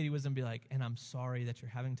wouldn't Lady Wisdom be like, and I'm sorry that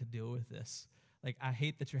you're having to deal with this. Like, I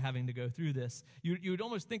hate that you're having to go through this. You would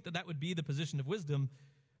almost think that that would be the position of wisdom,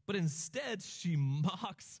 but instead she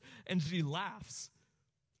mocks and she laughs.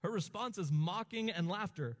 Her response is mocking and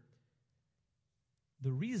laughter.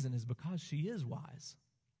 The reason is because she is wise.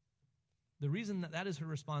 The reason that is her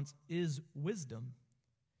response is wisdom.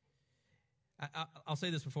 I'll say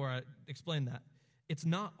this before I explain that. It's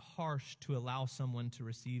not harsh to allow someone to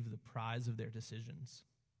receive the prize of their decisions.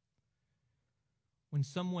 When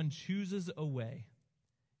someone chooses a way,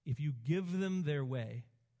 if you give them their way,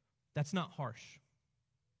 that's not harsh.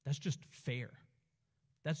 That's just fair.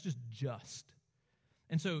 That's just.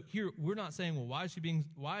 And so here, we're not saying, well, why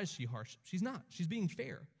is she harsh? She's not. She's being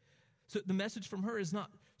fair. So the message from her is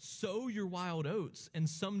not, sow your wild oats and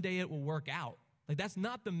someday it will work out. Like, that's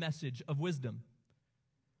not the message of wisdom.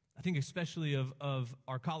 I think especially of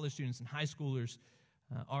our college students and high schoolers,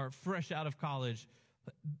 are fresh out of college.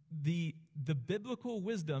 The biblical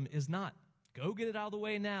wisdom is not, go get it out of the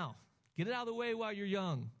way now. Get it out of the way while you're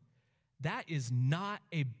young. That is not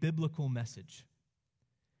a biblical message.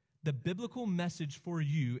 The biblical message for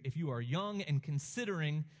you, if you are young and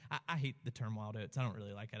considering, I hate the term wild oats. I don't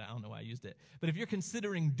really like it. I don't know why I used it. But if you're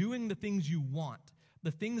considering doing the things you want,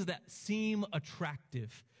 the things that seem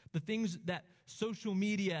attractive, the things that social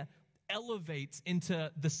media elevates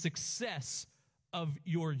into the success of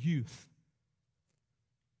your youth,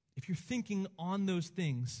 if you're thinking on those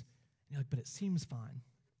things, you're like, but it seems fine,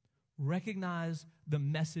 recognize the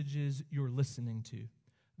messages you're listening to.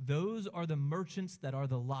 Those are the merchants that are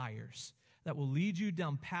the liars, that will lead you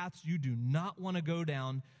down paths you do not want to go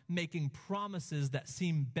down, making promises that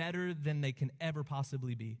seem better than they can ever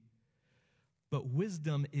possibly be. But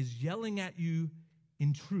wisdom is yelling at you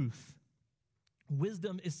in truth.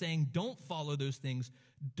 Wisdom is saying, don't follow those things.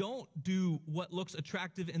 Don't do what looks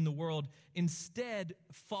attractive in the world. Instead,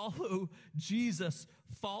 follow Jesus.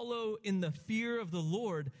 Follow in the fear of the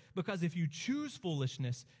Lord, because if you choose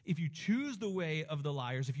foolishness, if you choose the way of the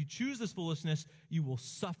liars, if you choose this foolishness, you will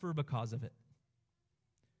suffer because of it.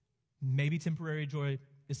 Maybe temporary joy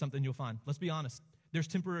is something you'll find. Let's be honest. There's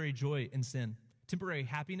temporary joy in sin. Temporary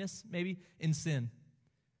happiness, maybe, in sin.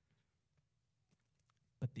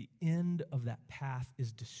 But the end of that path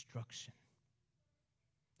is destruction.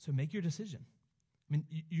 So make your decision. I mean,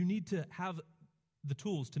 you need to have the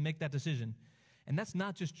tools to make that decision. And that's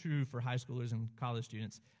not just true for high schoolers and college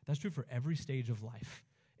students. That's true for every stage of life.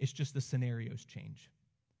 It's just the scenarios change.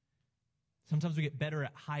 Sometimes we get better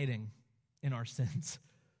at hiding in our sins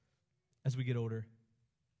as we get older.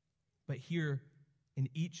 But here, in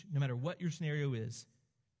each, no matter what your scenario is,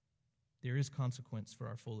 there is consequence for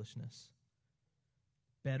our foolishness.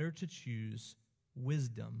 Better to choose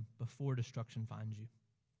wisdom before destruction finds you.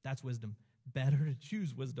 That's wisdom. Better to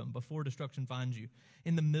choose wisdom before destruction finds you.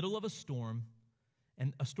 In the middle of a storm,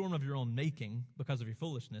 and a storm of your own making because of your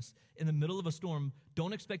foolishness, in the middle of a storm,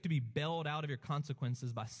 don't expect to be bailed out of your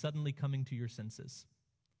consequences by suddenly coming to your senses.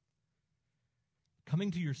 Coming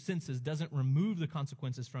to your senses doesn't remove the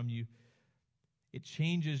consequences from you. It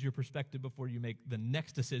changes your perspective before you make the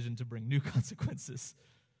next decision to bring new consequences.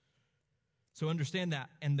 So understand that,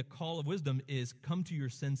 and the call of wisdom is come to your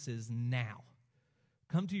senses now.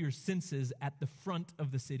 Come to your senses at the front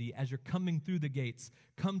of the city as you're coming through the gates.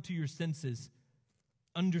 Come to your senses.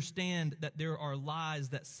 Understand that there are lies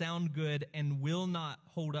that sound good and will not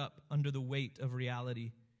hold up under the weight of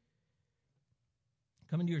reality.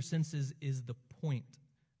 Coming to your senses is the point,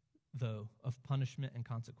 though, of punishment and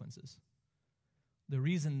consequences. The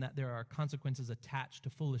reason that there are consequences attached to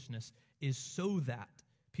foolishness is so that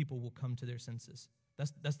people will come to their senses.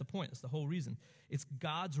 That's the point. That's the whole reason. It's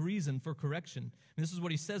God's reason for correction. And this is what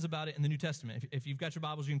he says about it in the New Testament. If you've got your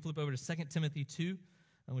Bibles, you can flip over to 2 Timothy 2,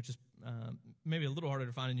 which is maybe a little harder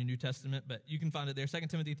to find in your New Testament, but you can find it there. 2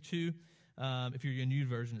 Timothy 2, if you're your new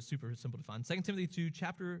version, it's super simple to find. 2 Timothy 2,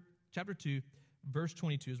 chapter 2, verse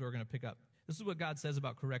 22 is where we're going to pick up. This is what God says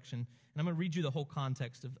about correction. And I'm going to read you the whole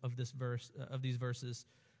context of this verse, of these verses.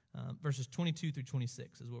 Verses 22 through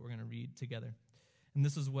 26 is what we're going to read together. And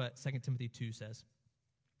this is what 2 Timothy 2 says.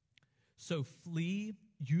 So flee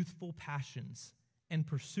youthful passions and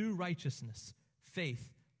pursue righteousness,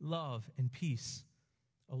 faith, love, and peace,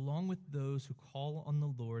 along with those who call on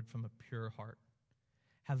the Lord from a pure heart.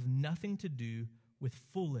 Have nothing to do with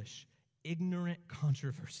foolish, ignorant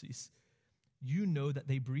controversies. You know that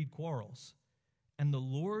they breed quarrels, and the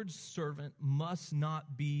Lord's servant must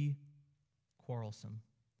not be quarrelsome,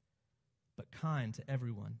 but kind to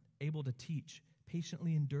everyone, able to teach,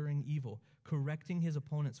 patiently enduring evil, correcting his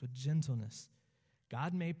opponents with gentleness.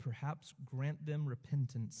 God may perhaps grant them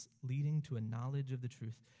repentance, leading to a knowledge of the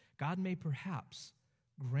truth. God may perhaps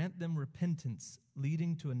grant them repentance,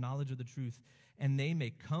 leading to a knowledge of the truth, and they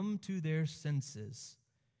may come to their senses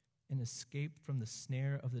and escape from the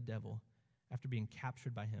snare of the devil after being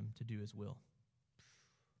captured by him to do his will.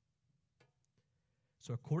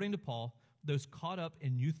 So according to Paul, those caught up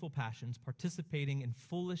in youthful passions, participating in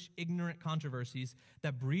foolish, ignorant controversies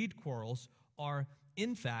that breed quarrels are,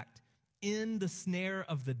 in fact, in the snare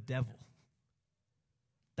of the devil.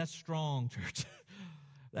 That's strong, church.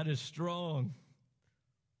 That is strong.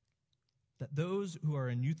 That those who are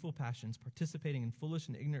in youthful passions, participating in foolish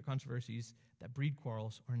and ignorant controversies that breed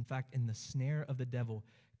quarrels, are in fact in the snare of the devil,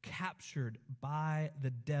 captured by the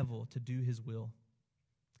devil to do his will.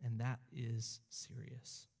 And that is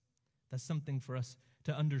serious. That's something for us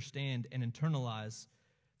to understand and internalize,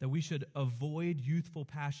 that we should avoid youthful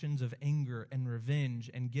passions of anger and revenge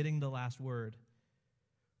and getting the last word.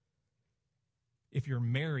 If you're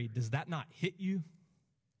married, does that not hit you?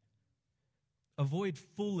 Avoid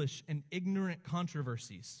foolish and ignorant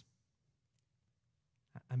controversies.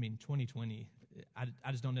 I mean, 2020,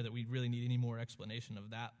 I just don't know that we really need any more explanation of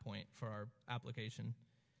that point for our application.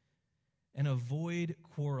 And avoid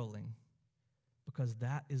quarreling, because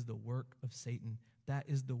that is the work of Satan. That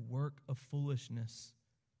is the work of foolishness.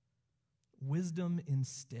 Wisdom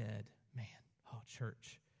instead. Man, oh,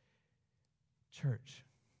 church,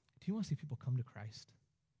 do you want to see people come to Christ?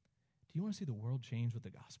 Do you want to see the world change with the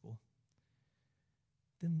gospel?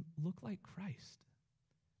 Then look like Christ.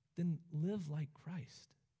 Then live like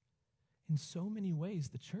Christ. In so many ways,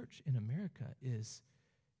 the church in America is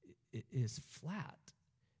flat.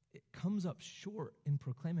 It comes up short in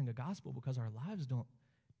proclaiming a gospel because our lives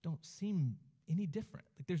don't seem any different.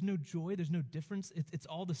 Like, there's no joy, there's no difference. It's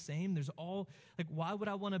all the same. There's all, like, why would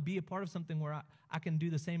I want to be a part of something where I can do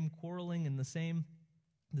the same quarreling and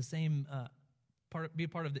be a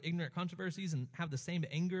part of the ignorant controversies and have the same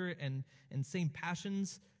anger and same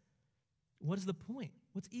passions? What is the point?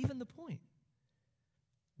 What's even the point?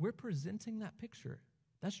 We're presenting that picture.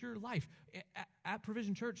 That's your life. At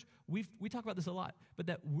Provision Church, we talk about this a lot, but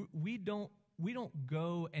that we don't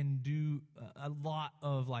go and do a lot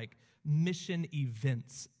of like mission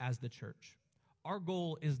events as the church. Our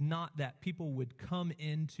goal is not that people would come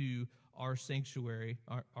into our sanctuary,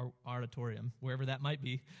 our auditorium, wherever that might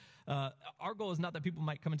be. Our goal is not that people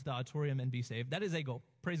might come into the auditorium and be saved. That is a goal.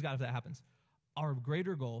 Praise God if that happens. Our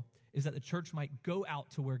greater goal is that the church might go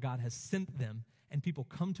out to where God has sent them and people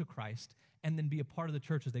come to Christ and then be a part of the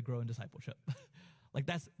church as they grow in discipleship. Like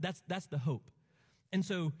that's the hope. And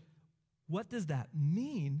so what does that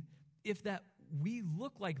mean if that we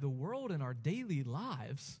look like the world in our daily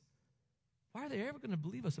lives? Why are they ever going to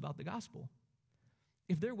believe us about the gospel?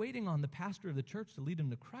 If they're waiting on the pastor of the church to lead them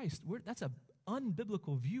to Christ, that's an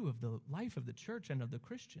unbiblical view of the life of the church and of the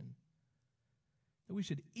Christian. That we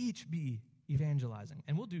should each be evangelizing.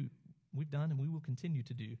 And we've done and we will continue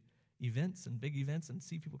to do events and big events and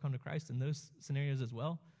see people come to Christ in those scenarios as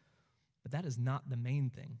well. But that is not the main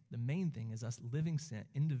thing. The main thing is us living sent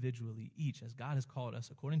individually, each, as God has called us,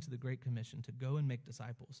 according to the Great Commission, to go and make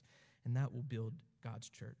disciples. And that will build God's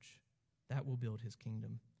church. That will build his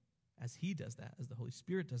kingdom as he does that, as the Holy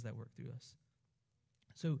Spirit does that work through us.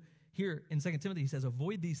 So here in 2 Timothy, he says,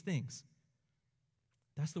 avoid these things.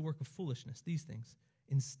 That's the work of foolishness, these things.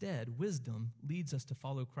 Instead, wisdom leads us to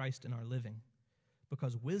follow Christ in our living,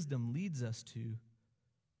 because wisdom leads us to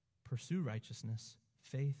pursue righteousness,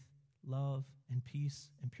 faith, love, and peace,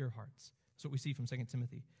 and pure hearts. That's what we see from 2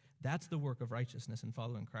 Timothy. That's the work of righteousness in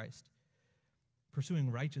following Christ. Pursuing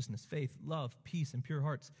righteousness, faith, love, peace, and pure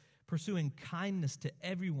hearts. Pursuing kindness to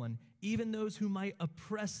everyone, even those who might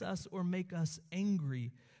oppress us or make us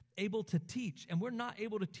angry. Able to teach, and we're not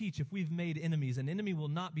able to teach if we've made enemies. An enemy will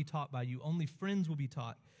not be taught by you. Only friends will be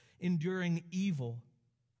taught. Enduring evil.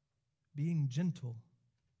 Being gentle.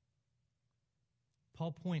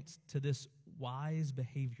 Paul points to this wise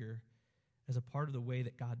behavior as a part of the way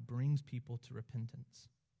that God brings people to repentance.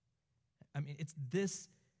 I mean, it's this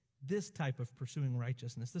type of pursuing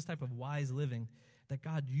righteousness, this type of wise living that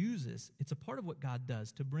God uses. It's a part of what God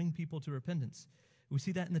does to bring people to repentance. We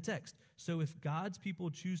see that in the text. So if God's people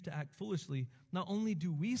choose to act foolishly, not only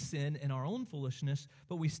do we sin in our own foolishness,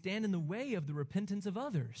 but we stand in the way of the repentance of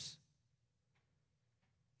others.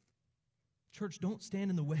 Church, don't stand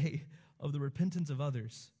in the way of the repentance of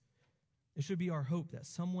others. It should be our hope that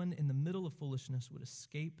someone in the middle of foolishness would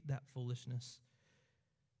escape that foolishness.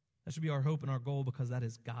 That should be our hope and our goal, because that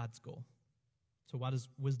is God's goal. So why does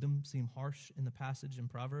wisdom seem harsh in the passage in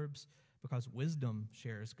Proverbs? Because wisdom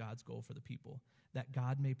shares God's goal for the people, that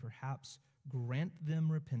God may perhaps grant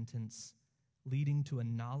them repentance, leading to a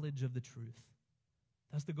knowledge of the truth.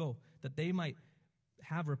 That's the goal, that they might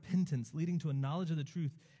have repentance, leading to a knowledge of the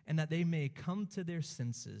truth, and that they may come to their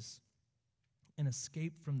senses and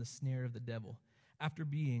escape from the snare of the devil after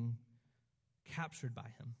being captured by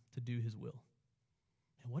him to do his will.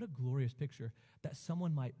 And what a glorious picture that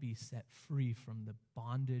someone might be set free from the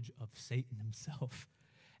bondage of Satan himself.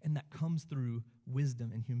 And that comes through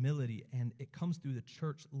wisdom and humility, and it comes through the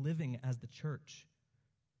church living as the church.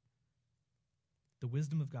 The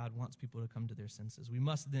wisdom of God wants people to come to their senses. We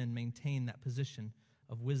must then maintain that position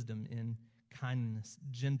of wisdom in kindness,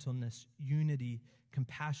 gentleness, unity,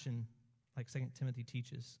 compassion, like 2 Timothy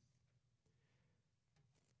teaches.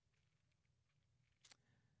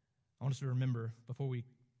 I want us to remember, before we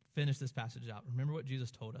finish this passage out, remember what Jesus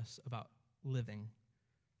told us about living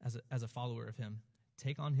as a follower of him.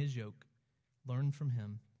 Take on his yoke, learn from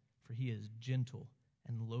him, for he is gentle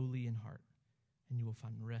and lowly in heart, and you will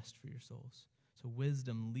find rest for your souls. So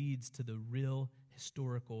wisdom leads to the real,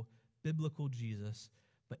 historical, biblical Jesus,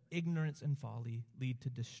 but ignorance and folly lead to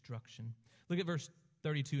destruction. Look at verse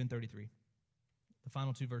 32 and 33, the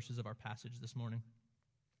final two verses of our passage this morning.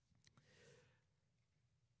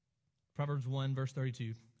 Proverbs 1, verse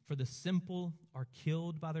 32, for the simple are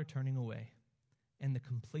killed by their turning away, and the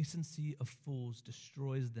complacency of fools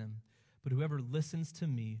destroys them. But whoever listens to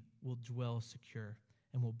me will dwell secure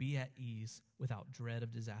and will be at ease without dread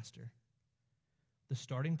of disaster. The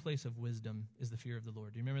starting place of wisdom is the fear of the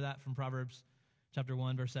Lord. Do you remember that from Proverbs chapter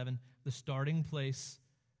 1, verse 7? The starting place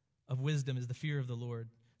of wisdom is the fear of the Lord.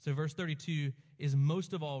 So verse 32 is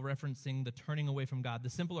most of all referencing the turning away from God. The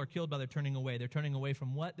simple are killed by their turning away. They're turning away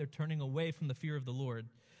from what? They're turning away from the fear of the Lord.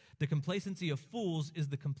 The complacency of fools is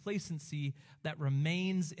the complacency that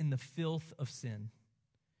remains in the filth of sin.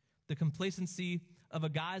 The complacency of a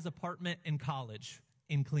guy's apartment in college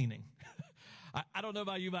in cleaning. I don't know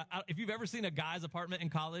about you, but if you've ever seen a guy's apartment in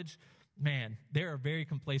college, man, they are very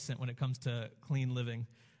complacent when it comes to clean living.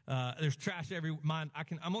 There's trash everywhere.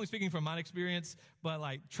 I'm only speaking from my experience, but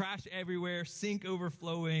like trash everywhere, sink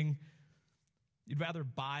overflowing. You'd rather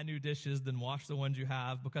buy new dishes than wash the ones you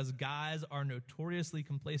have, because guys are notoriously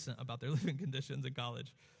complacent about their living conditions in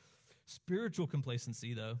college. Spiritual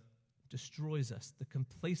complacency, though, destroys us. The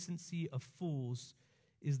complacency of fools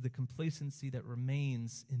is the complacency that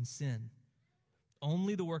remains in sin.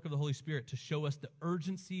 Only the work of the Holy Spirit to show us the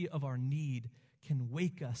urgency of our need can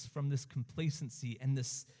wake us from this complacency and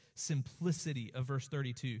this simplicity of verse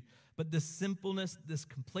 32. But this simpleness, this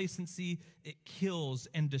complacency, it kills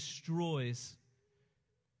and destroys.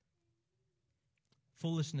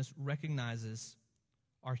 Foolishness recognizes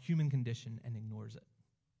our human condition and ignores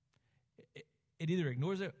it. It either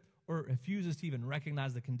ignores it or refuses to even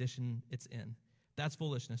recognize the condition it's in. That's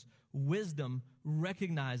foolishness. Wisdom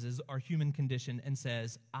recognizes our human condition and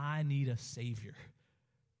says, I need a Savior.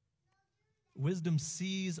 Wisdom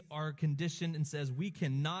sees our condition and says, we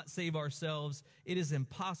cannot save ourselves. It is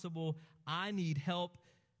impossible. I need help.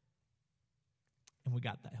 And we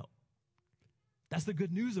got that help. That's the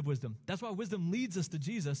good news of wisdom. That's why wisdom leads us to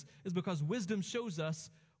Jesus, is because wisdom shows us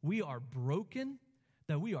we are broken,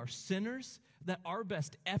 that we are sinners, that our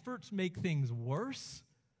best efforts make things worse.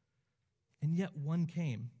 And yet one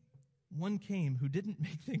came who didn't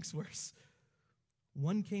make things worse.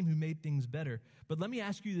 One came who made things better. But let me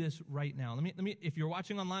ask you this right now. Let me. If you're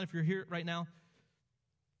watching online, if you're here right now,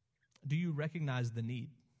 do you recognize the need?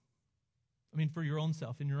 I mean, for your own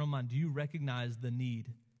self, in your own mind, do you recognize the need?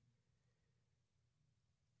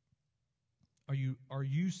 Are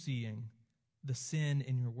you seeing the sin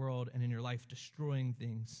in your world and in your life destroying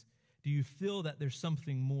things? Do you feel that there's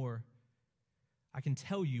something more? I can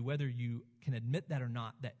tell you, whether you can admit that or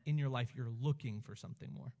not, that in your life you're looking for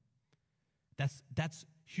something more. That's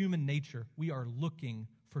human nature. We are looking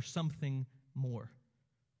for something more.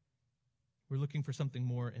 We're looking for something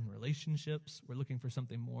more in relationships. We're looking for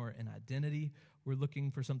something more in identity. We're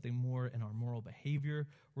looking for something more in our moral behavior.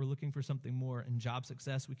 We're looking for something more in job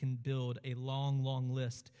success. We can build a long, long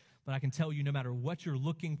list. But I can tell you, no matter what you're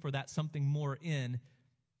looking for that something more in,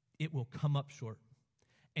 it will come up short.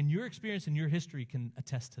 And your experience and your history can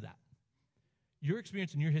attest to that. Your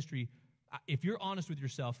experience and your history, if you're honest with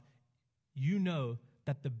yourself, you know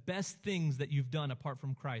that the best things that you've done apart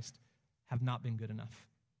from Christ have not been good enough.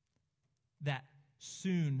 That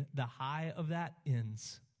soon the high of that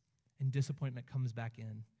ends and disappointment comes back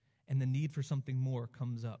in and the need for something more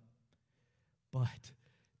comes up. But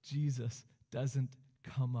Jesus doesn't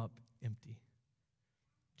come up empty.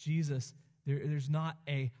 Jesus There's not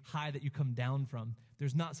a high that you come down from.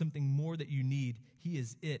 There's not something more that you need. He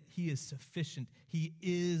is it. He is sufficient. He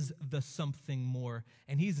is the something more.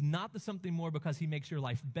 And he's not the something more because he makes your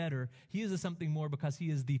life better. He is the something more because he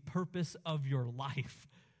is the purpose of your life.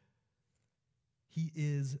 He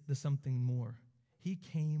is the something more. He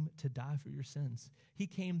came to die for your sins. He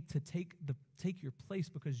came to take your place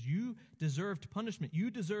because you deserved punishment. You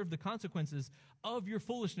deserve the consequences of your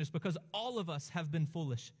foolishness because all of us have been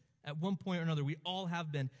foolish. At one point or another, we all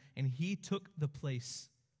have been, and he took the place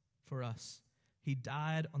for us. He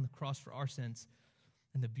died on the cross for our sins.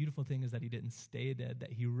 And the beautiful thing is that he didn't stay dead,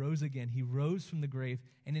 that he rose again. He rose from the grave,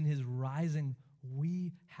 and in his rising,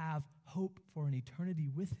 we have hope for an eternity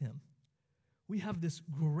with him. We have this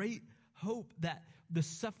great hope that the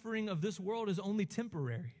suffering of this world is only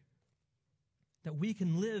temporary, that we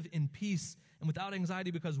can live in peace and without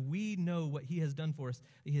anxiety because we know what he has done for us.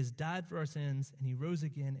 He has died for our sins, and he rose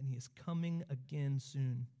again, and he is coming again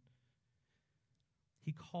soon.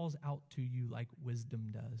 He calls out to you like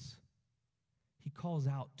wisdom does. He calls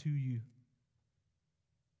out to you.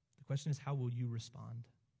 The question is, how will you respond?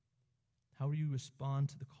 How will you respond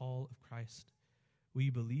to the call of Christ? Will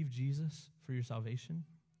you believe Jesus for your salvation?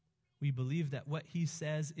 Will you believe that what he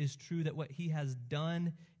says is true, that what he has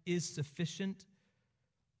done is sufficient?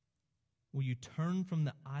 Will you turn from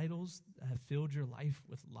the idols that have filled your life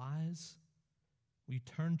with lies? Will you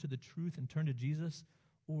turn to the truth and turn to Jesus?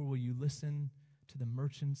 Or will you listen to the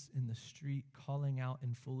merchants in the street calling out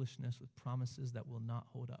in foolishness with promises that will not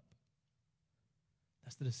hold up?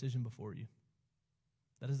 That's the decision before you.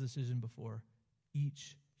 That is the decision before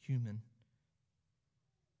each human.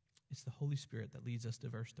 It's the Holy Spirit that leads us to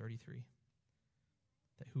verse 33.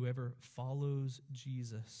 That whoever follows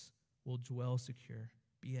Jesus will dwell secure,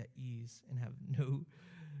 be at ease, and have no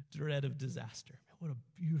dread of disaster. Man, what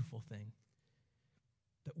a beautiful thing.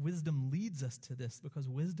 That wisdom leads us to this because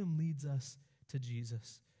wisdom leads us to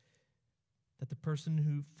Jesus. That the person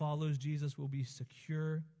who follows Jesus will be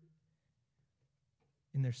secure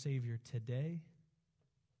in their Savior today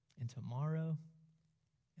and tomorrow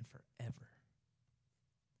and forever.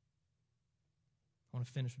 I want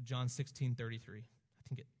to finish with John 16:33. I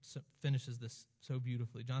think it finishes this so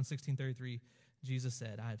beautifully. John 16:33, Jesus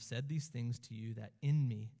said, I have said these things to you that in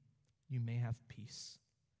me you may have peace.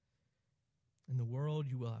 In the world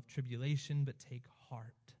you will have tribulation, but take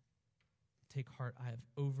heart. Take heart, I have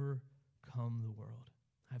overcome the world.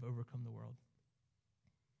 I have overcome the world.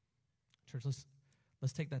 Church,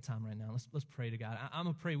 let's take that time right now. Let's pray to God. I'm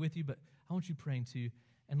going to pray with you, but I want you praying too.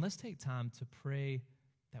 And let's take time to pray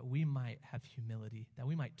that we might have humility, that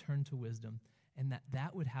we might turn to wisdom, and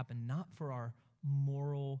that would happen not for our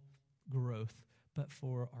moral growth, but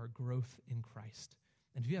for our growth in Christ.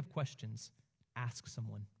 And if you have questions, ask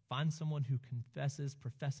someone. Find someone who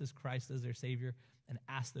professes Christ as their Savior, and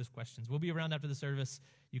ask those questions. We'll be around after the service.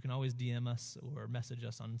 You can always DM us or message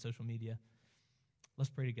us on social media. Let's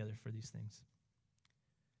pray together for these things.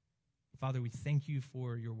 Father, we thank you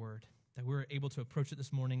for your word, that we're able to approach it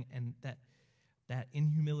this morning, and that in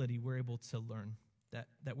humility we're able to learn,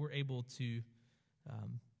 that we're able to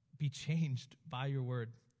be changed by your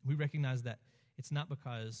word. We recognize that it's not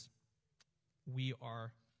because we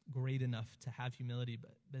are great enough to have humility,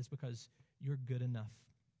 but it's because you're good enough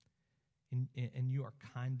and you are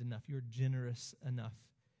kind enough, you're generous enough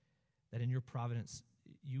that in your providence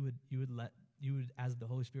you would, as the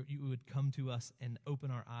Holy Spirit, you would come to us and open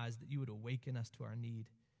our eyes, that you would awaken us to our need.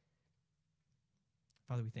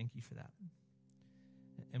 Father, we thank you for that.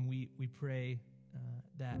 And we pray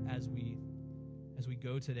that as we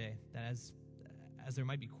go today, that as there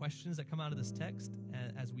might be questions that come out of this text,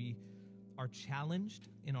 as we are challenged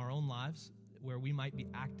in our own lives, where we might be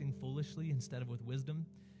acting foolishly instead of with wisdom,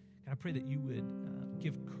 God, I pray that you would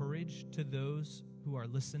give courage to those who are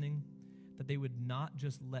listening, that they would not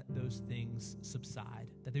just let those things subside,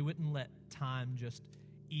 that they wouldn't let time just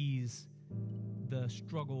ease the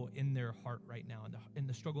struggle in their heart right now, and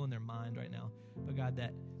the struggle in their mind right now. But God,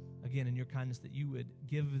 that, again, in your kindness, that you would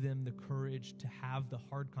give them the courage to have the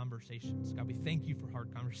hard conversations. God, we thank you for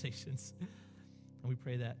hard conversations. And we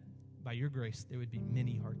pray that by your grace, there would be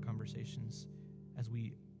many hard conversations as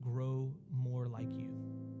we grow more like you.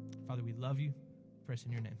 Father, we love you. Press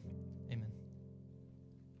in your name. Amen.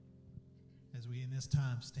 As we in this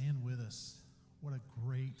time stand with us, what a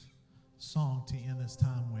great song to end this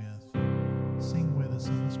time with. Sing with us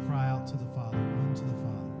and let's cry out to the Father, run to the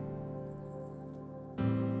Father.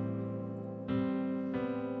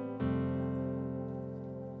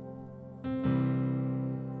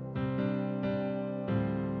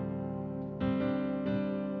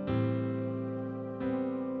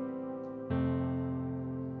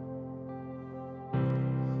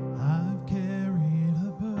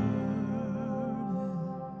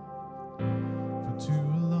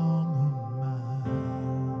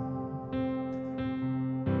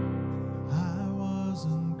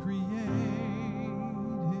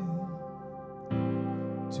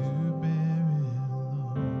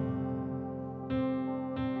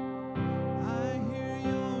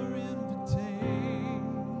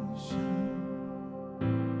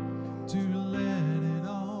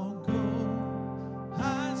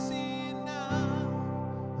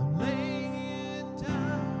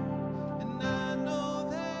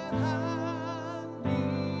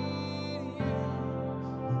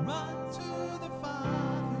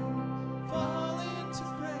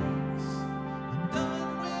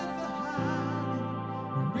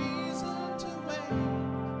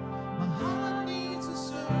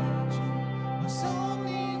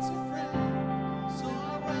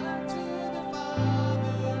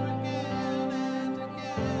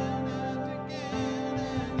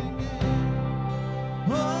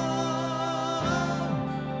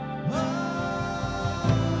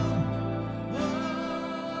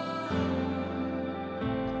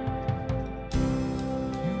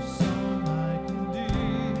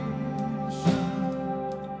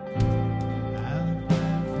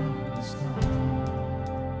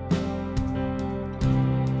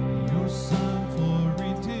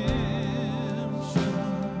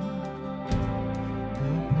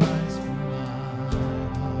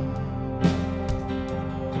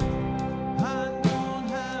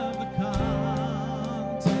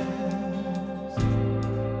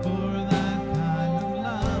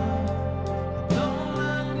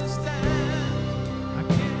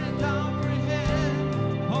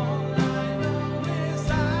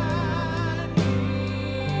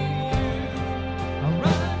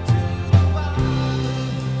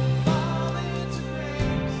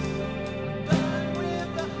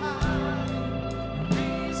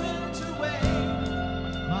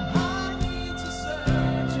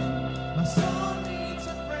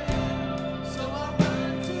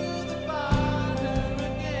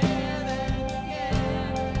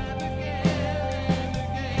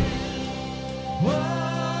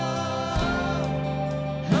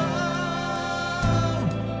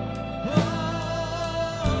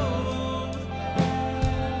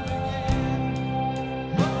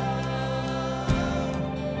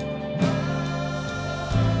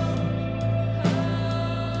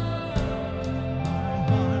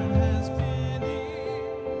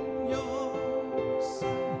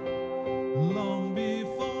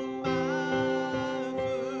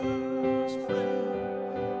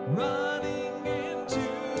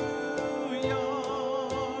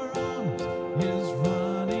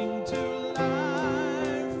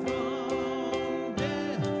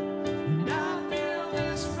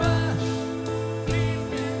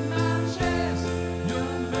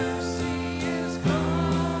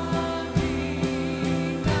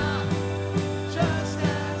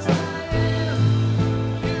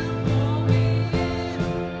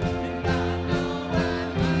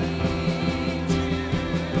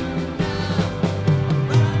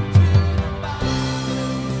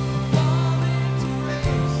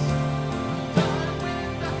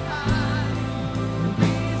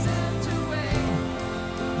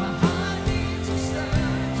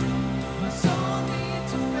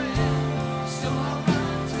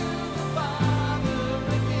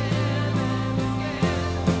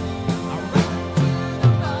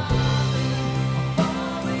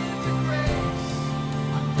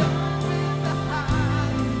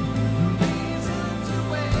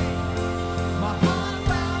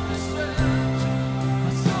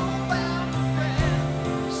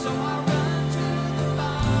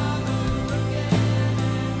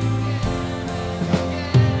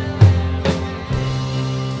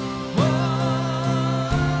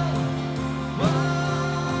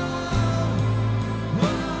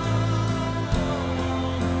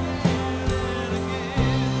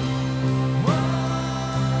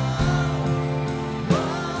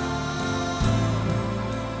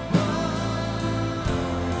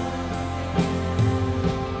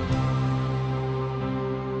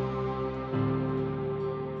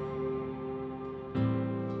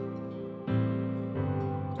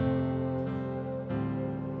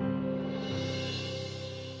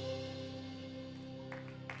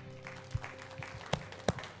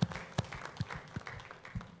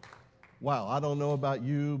 Wow, I don't know about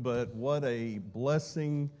you, but what a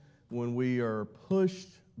blessing when we are pushed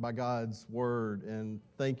by God's word. And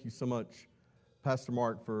thank you so much, Pastor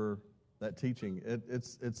Mark, for that teaching.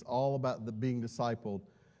 It's all about the being discipled.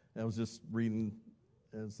 And I was just reading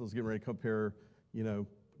as I was getting ready to come here,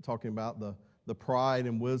 talking about the pride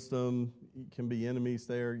and wisdom can be enemies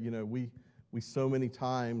there. We so many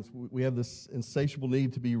times, we have this insatiable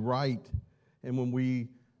need to be right. And when we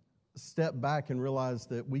step back and realize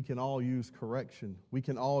that we can all use correction, we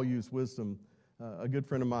can all use wisdom. A good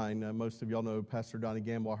friend of mine, most of y'all know Pastor Donnie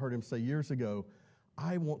Gamble, I heard him say years ago,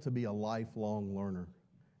 I want to be a lifelong learner.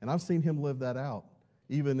 And I've seen him live that out,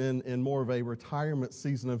 even in more of a retirement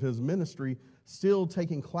season of his ministry, still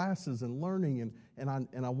taking classes and learning. And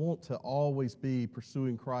I want to always be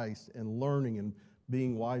pursuing Christ and learning and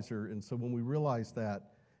being wiser. And so when we realize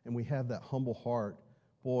that and we have that humble heart,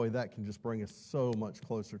 boy, that can just bring us so much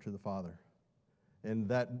closer to the Father. And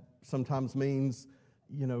that sometimes means,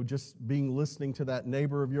 just being listening to that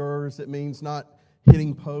neighbor of yours. It means not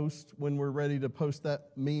hitting post when we're ready to post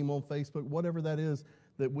that meme on Facebook, whatever that is,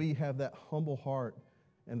 that we have that humble heart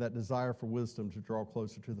and that desire for wisdom to draw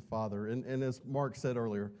closer to the Father. And as Mark said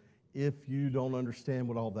earlier, if you don't understand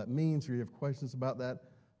what all that means or you have questions about that,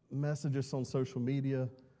 message us on social media.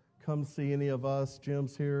 Come see any of us.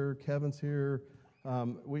 Jim's here. Kevin's here.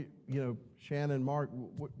 Shannon, Mark,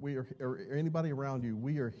 we are, or anybody around you,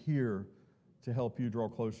 we are here to help you draw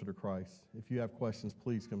closer to Christ. If you have questions,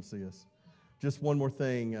 please come see us. Just one more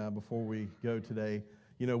thing before we go today.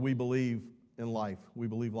 We believe in life. We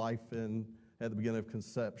believe life at the beginning of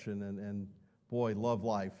conception, and boy, Love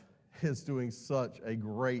Life is doing such a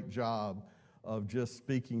great job of just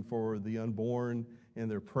speaking for the unborn in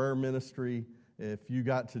their prayer ministry. If you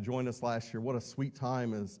got to join us last year, what a sweet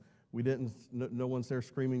time is. No one's there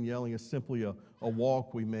screaming, yelling. It's simply a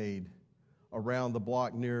walk we made around the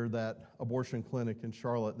block near that abortion clinic in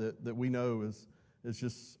Charlotte that we know is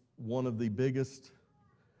just one of the biggest.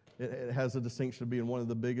 It has a distinction of being one of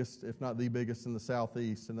the biggest, if not the biggest, in the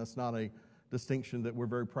Southeast. And that's not a distinction that we're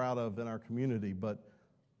very proud of in our community. But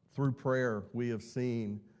through prayer, we have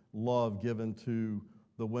seen love given to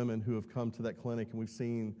the women who have come to that clinic, and we've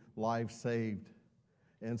seen lives saved.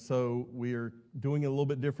 And so we are doing it a little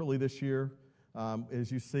bit differently this year.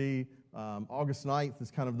 As you see, August 9th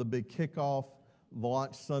is kind of the big kickoff,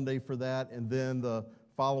 launch Sunday for that. And then the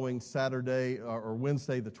following Saturday or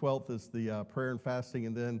Wednesday, the 12th, is the prayer and fasting.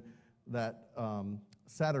 And then that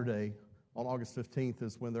Saturday on August 15th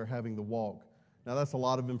is when they're having the walk. Now, that's a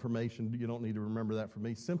lot of information. You don't need to remember that from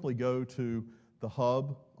me. Simply go to the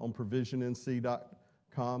hub on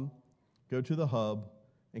provisionnc.com. Go to the hub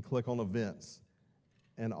and click on events.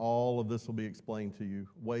 And all of this will be explained to you,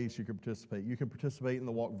 ways you can participate. You can participate in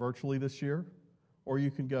the walk virtually this year, or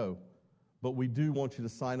you can go. But we do want you to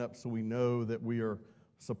sign up so we know that we are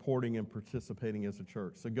supporting and participating as a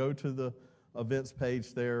church. So go to the events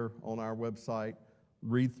page there on our website,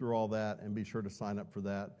 read through all that, and be sure to sign up for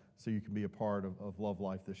that so you can be a part of Love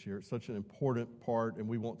Life this year. It's such an important part, and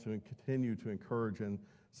we want to continue to encourage and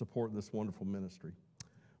support this wonderful ministry.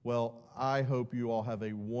 Well, I hope you all have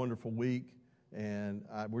a wonderful week. And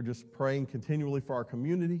we're just praying continually for our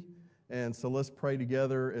community. And so let's pray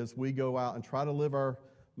together as we go out and try to live our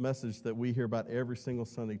message that we hear about every single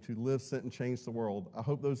Sunday, to live, sent, and change the world. I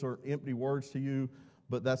hope those are empty words to you,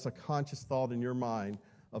 but that's a conscious thought in your mind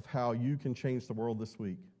of how you can change the world this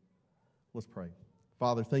week. Let's pray.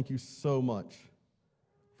 Father, thank you so much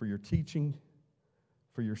for your teaching,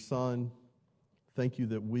 for your Son. Thank you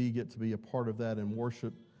that we get to be a part of that and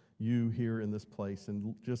worship you here in this place.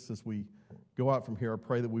 And just as we go out from here, I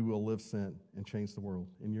pray that we will live, sent, and change the world.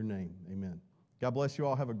 In your name, amen. God bless you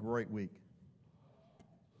all. Have a great week.